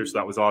people on Twitter, so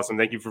that was awesome.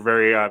 Thank you for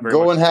very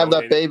go much and have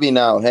that baby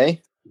now,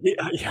 hey?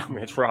 Yeah, I'm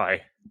going to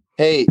try.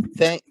 Hey,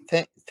 thank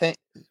the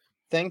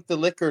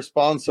liquor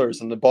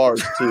sponsors and the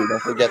bars too.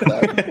 Don't forget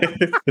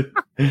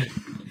that.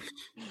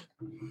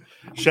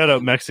 Shout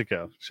out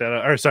Mexico.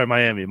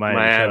 Miami.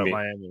 Shout out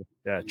Miami.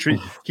 Yeah,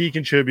 key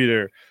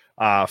contributor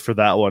for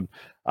that one.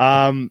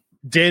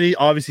 Danny,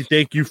 obviously,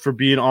 thank you for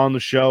being on the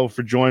show,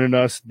 for joining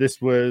us.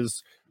 This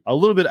was a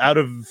little bit out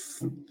of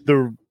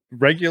the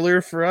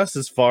regular for us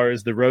as far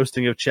as the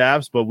roasting of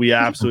Chaps, but we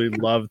absolutely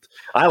loved.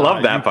 I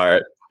love that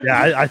part.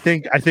 Yeah, I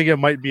think it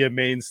might be a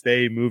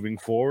mainstay moving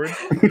forward.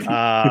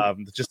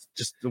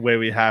 Just the way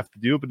we have to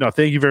do it. But no,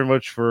 thank you very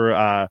much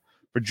for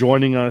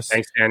joining us.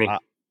 Thanks, Danny.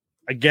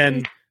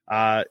 Again,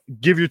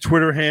 give your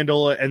Twitter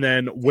handle and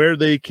then where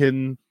they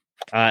can.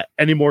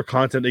 Any more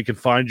content they can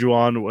find you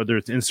on, whether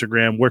it's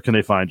Instagram, where can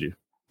they find you?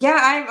 Yeah,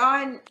 I'm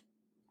on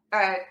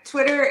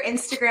Twitter,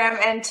 Instagram,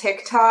 and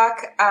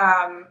TikTok.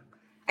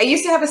 I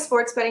used to have a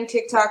sports betting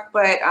TikTok,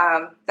 but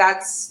I'm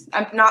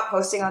not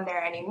posting on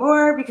there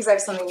anymore because I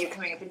have something new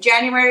coming up in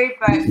January.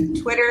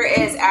 But Twitter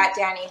is at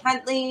Danny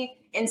Huntley,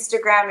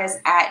 Instagram is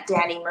at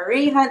Danny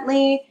Marie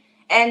Huntley,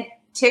 and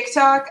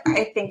TikTok,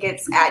 I think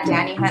it's at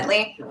Danny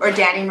Huntley or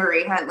Danny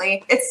Marie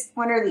Huntley. It's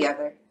one or the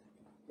other.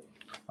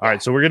 All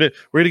right, so we're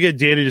gonna get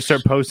Danny to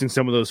start posting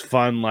some of those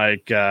fun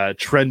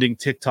trending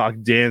TikTok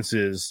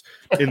dances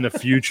in the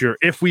future.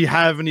 If we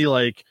have any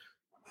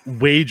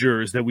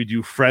wagers that we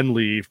do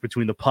friendly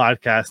between the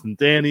podcast and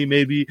Danny,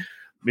 maybe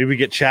we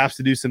get Chaps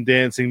to do some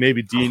dancing.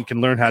 Maybe Dean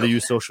can learn how to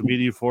use social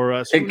media for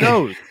us. Who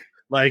knows?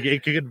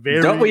 It could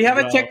very. Don't we have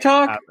a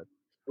TikTok? Happen.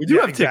 We do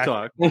have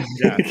TikTok.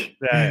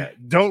 Yeah.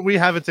 Don't we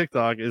have a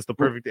TikTok is the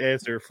perfect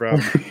answer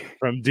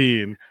from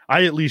Dean.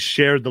 I at least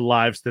shared the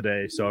lives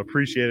today, so I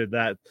appreciated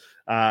that.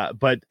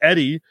 But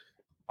Eddie,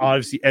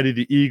 obviously Eddie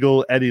the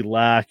Eagle, Eddie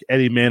Lack,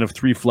 Eddie Man of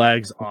Three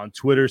Flags on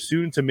Twitter,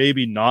 soon to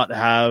maybe not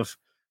have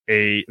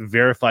a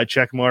verified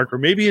check mark or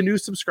maybe a new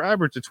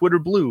subscriber to Twitter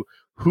Blue.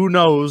 Who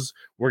knows?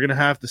 We're going to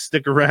have to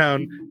stick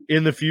around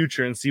in the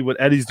future and see what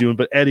Eddie's doing.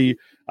 But Eddie,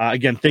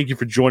 again, thank you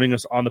for joining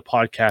us on the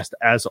podcast.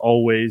 As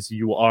always,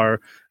 you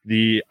are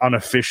the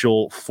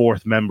unofficial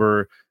fourth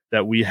member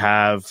that we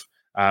have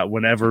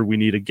whenever we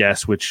need a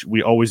guest, which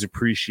we always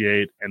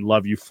appreciate and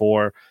love you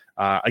for.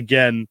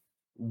 Again,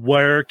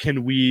 where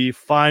can we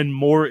find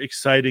more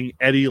exciting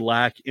Eddie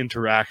Lack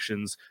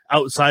interactions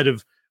outside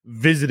of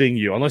visiting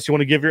you? Unless you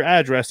want to give your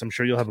address, I'm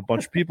sure you'll have a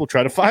bunch of people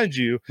try to find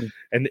you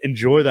and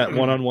enjoy that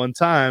one-on-one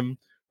time.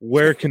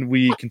 Where can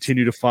we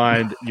continue to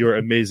find your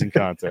amazing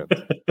content?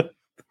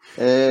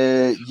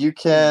 You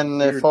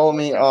can follow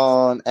me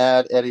on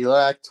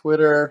 @EddieLack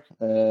Twitter,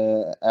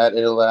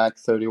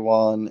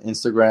 @EddieLack31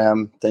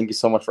 Instagram. Thank you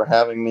so much for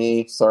having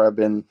me. Sorry I've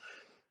been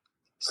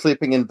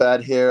sleeping in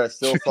bed here. I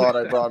still thought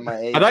I brought my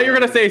A. I thought you were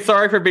going to say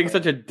sorry for being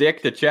such a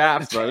dick to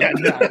Chaps, but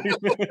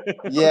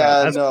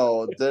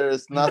no,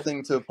 there's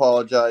nothing to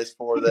apologize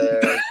for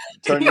there.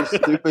 Turn your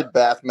stupid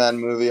Batman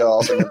movie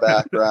off in the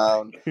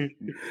background.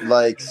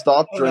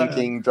 Stop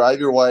drinking, drive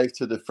your wife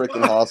to the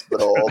freaking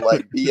hospital,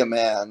 be a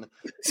man.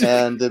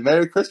 And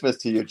Merry Christmas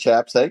to you,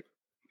 Chaps, hey?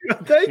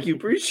 Thank you,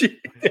 appreciate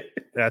it.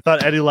 Yeah, I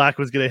thought Eddie Lack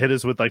was going to hit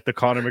us with the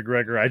Conor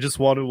McGregor. I just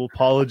want to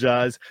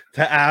apologize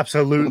to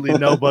absolutely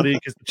nobody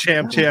because the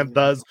champ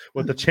does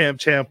what the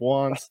champ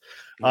wants.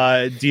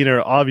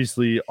 Diener,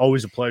 obviously,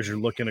 always a pleasure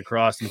looking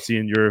across and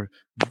seeing your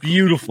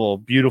beautiful,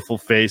 beautiful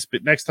face.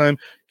 But next time,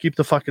 keep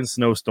the fucking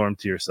snowstorm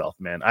to yourself,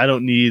 man. I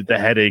don't need the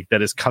headache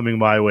that is coming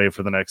my way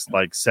for the next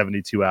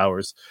 72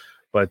 hours.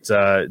 But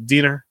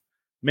Diener,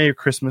 Merry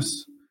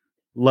Christmas.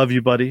 Love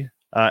you, buddy.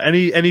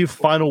 Any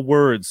final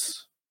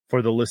words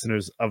for the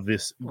listeners of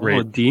this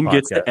great Dean podcast?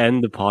 Gets to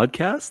end the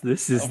podcast?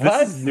 This is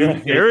new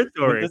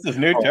territory. This is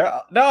new territory.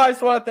 No, I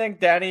just want to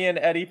thank Danny and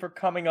Eddie for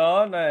coming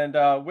on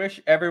and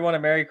wish everyone a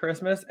Merry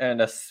Christmas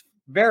and a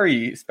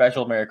very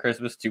special Merry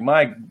Christmas to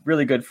my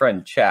really good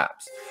friend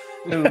Chaps,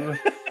 who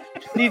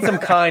needs some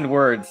kind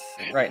words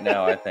right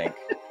now, I think.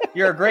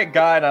 You're a great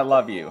guy and I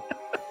love you.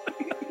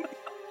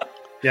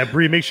 Yeah,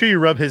 Bree, make sure you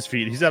rub his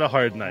feet. He's had a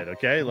hard night,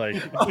 okay? Cut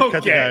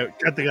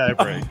the guy a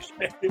break.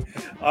 Maybe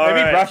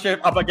brush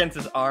it up against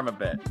his arm a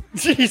bit.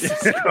 Jesus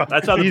Christ.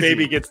 That's how the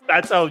baby gets.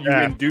 That's how you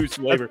induce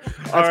labor.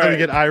 That's how you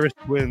get Irish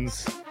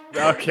twins.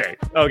 Okay.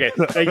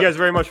 Thank you guys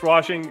very much for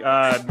watching.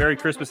 Merry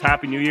Christmas,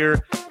 Happy New Year,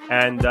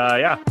 and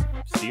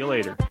see you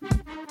later.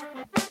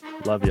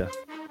 Love you.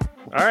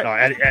 All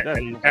right. No,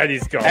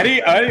 Eddie's going.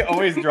 Eddie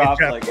always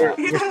drops like that.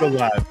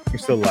 We're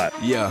still live.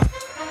 Yeah,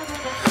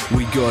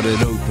 we got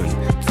it open.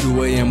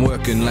 2 a.m.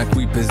 working like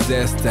we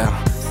possessed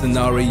our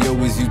scenario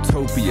is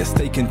utopia.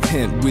 Stay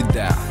content with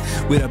that.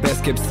 With our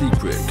best kept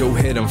secret, go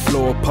ahead and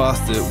floor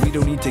past it. We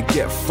don't need to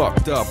get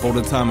fucked up all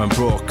the time and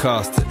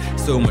broadcast it.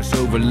 So much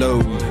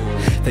overload,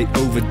 they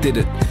overdid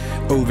it.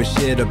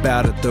 Overshared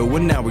about it though,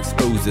 and now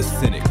exposed as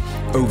cynic.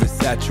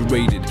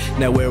 Oversaturated,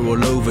 now we're all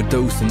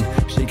overdosing.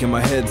 Shaking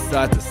my head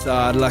side to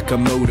side like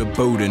I'm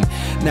motorboating.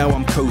 Now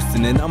I'm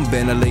coasting and I'm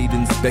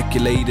ventilating,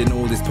 speculating.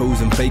 All this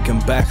posing, faking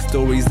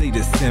backstories they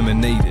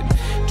disseminated.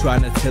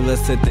 Trying to tell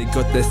us that they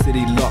got their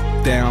city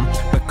locked down.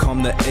 But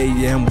come the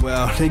AM,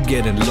 well, they're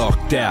getting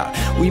locked out.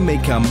 We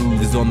make our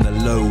moves on the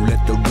low,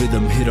 let the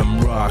rhythm hit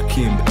 'em.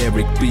 Rakim,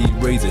 Eric B,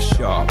 razor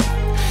sharp.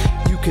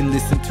 You can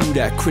listen to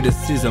that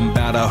criticism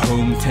about our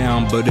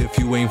hometown, but if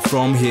you ain't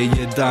from here,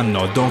 you're done.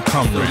 No, don't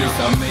come round. So this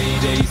our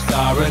Mayday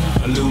siren,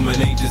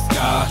 illuminate the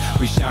sky.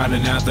 We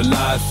shining out the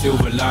light,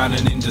 silver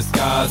lining in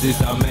disguise. It's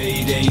our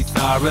Mayday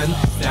siren,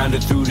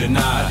 sounding through the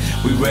night.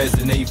 We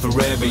resonate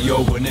forever,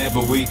 yo, whenever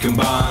we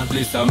combine.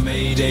 This our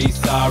Mayday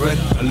siren,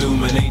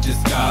 illuminate the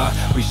sky.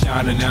 We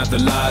shining out the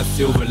light,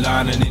 silver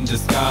lining in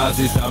disguise.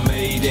 It's our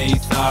Mayday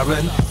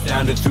siren,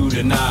 sounding through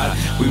the night.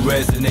 We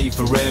resonate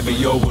forever,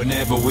 yo,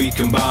 whenever we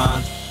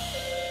combine.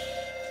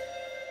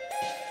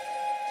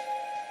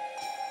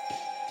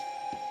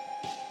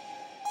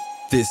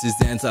 This is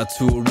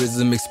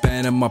anti-tourism,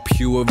 expanding my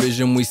pure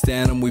vision. We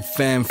stand and we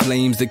fan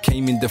flames that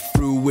came into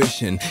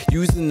fruition.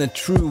 Using the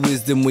true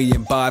wisdom we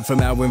imbibe from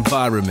our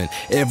environment.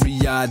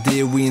 Every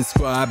idea we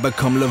inscribe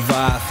become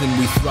Leviathan.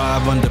 We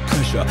thrive under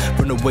pressure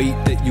from the weight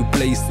that you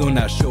place on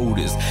our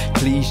shoulders.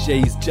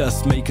 Cliches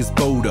just make us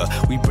bolder.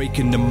 We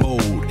breaking the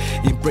mold,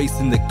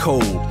 embracing the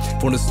cold.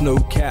 From the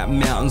snow-capped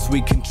mountains we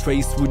can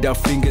trace with our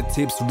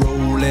fingertips.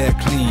 Roll air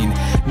clean,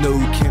 no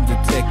chem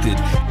detected.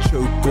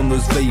 Choke on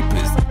those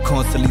vapors,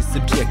 constantly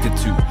subjected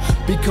to.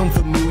 Become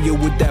familiar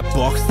with that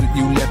box that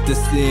you left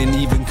us in.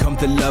 Even come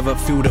to love it,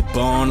 feel the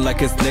bond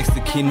like it's next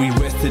to kin. We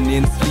resting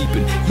in,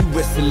 sleeping. You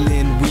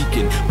wrestling,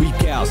 weaken.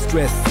 Weak out,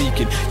 stress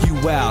seeking.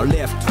 You out,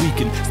 left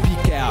tweaking.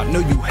 Speak out, know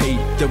you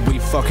hate that we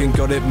fucking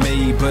got it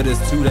made. But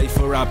it's too late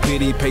for our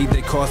pity. Paid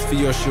the cost for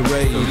your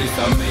charade. So this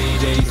our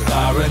Mayday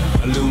siren,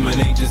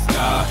 illuminate the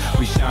sky.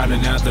 We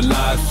shining out the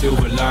light,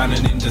 silver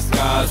lining in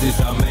disguise. It's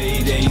our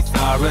Mayday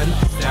siren,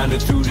 sounding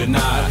through the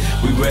night.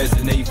 We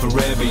resonate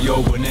forever,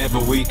 yo, whenever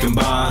we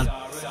combine.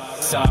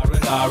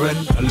 Siren,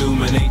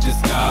 illuminate the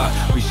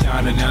sky. We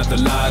shining out the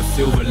light,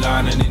 silver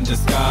lining in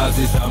disguise.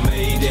 It's our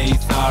Mayday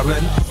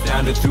siren,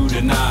 sounding through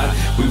the night.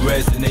 We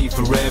resonate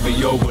forever,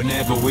 yo,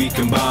 whenever we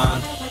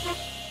combine.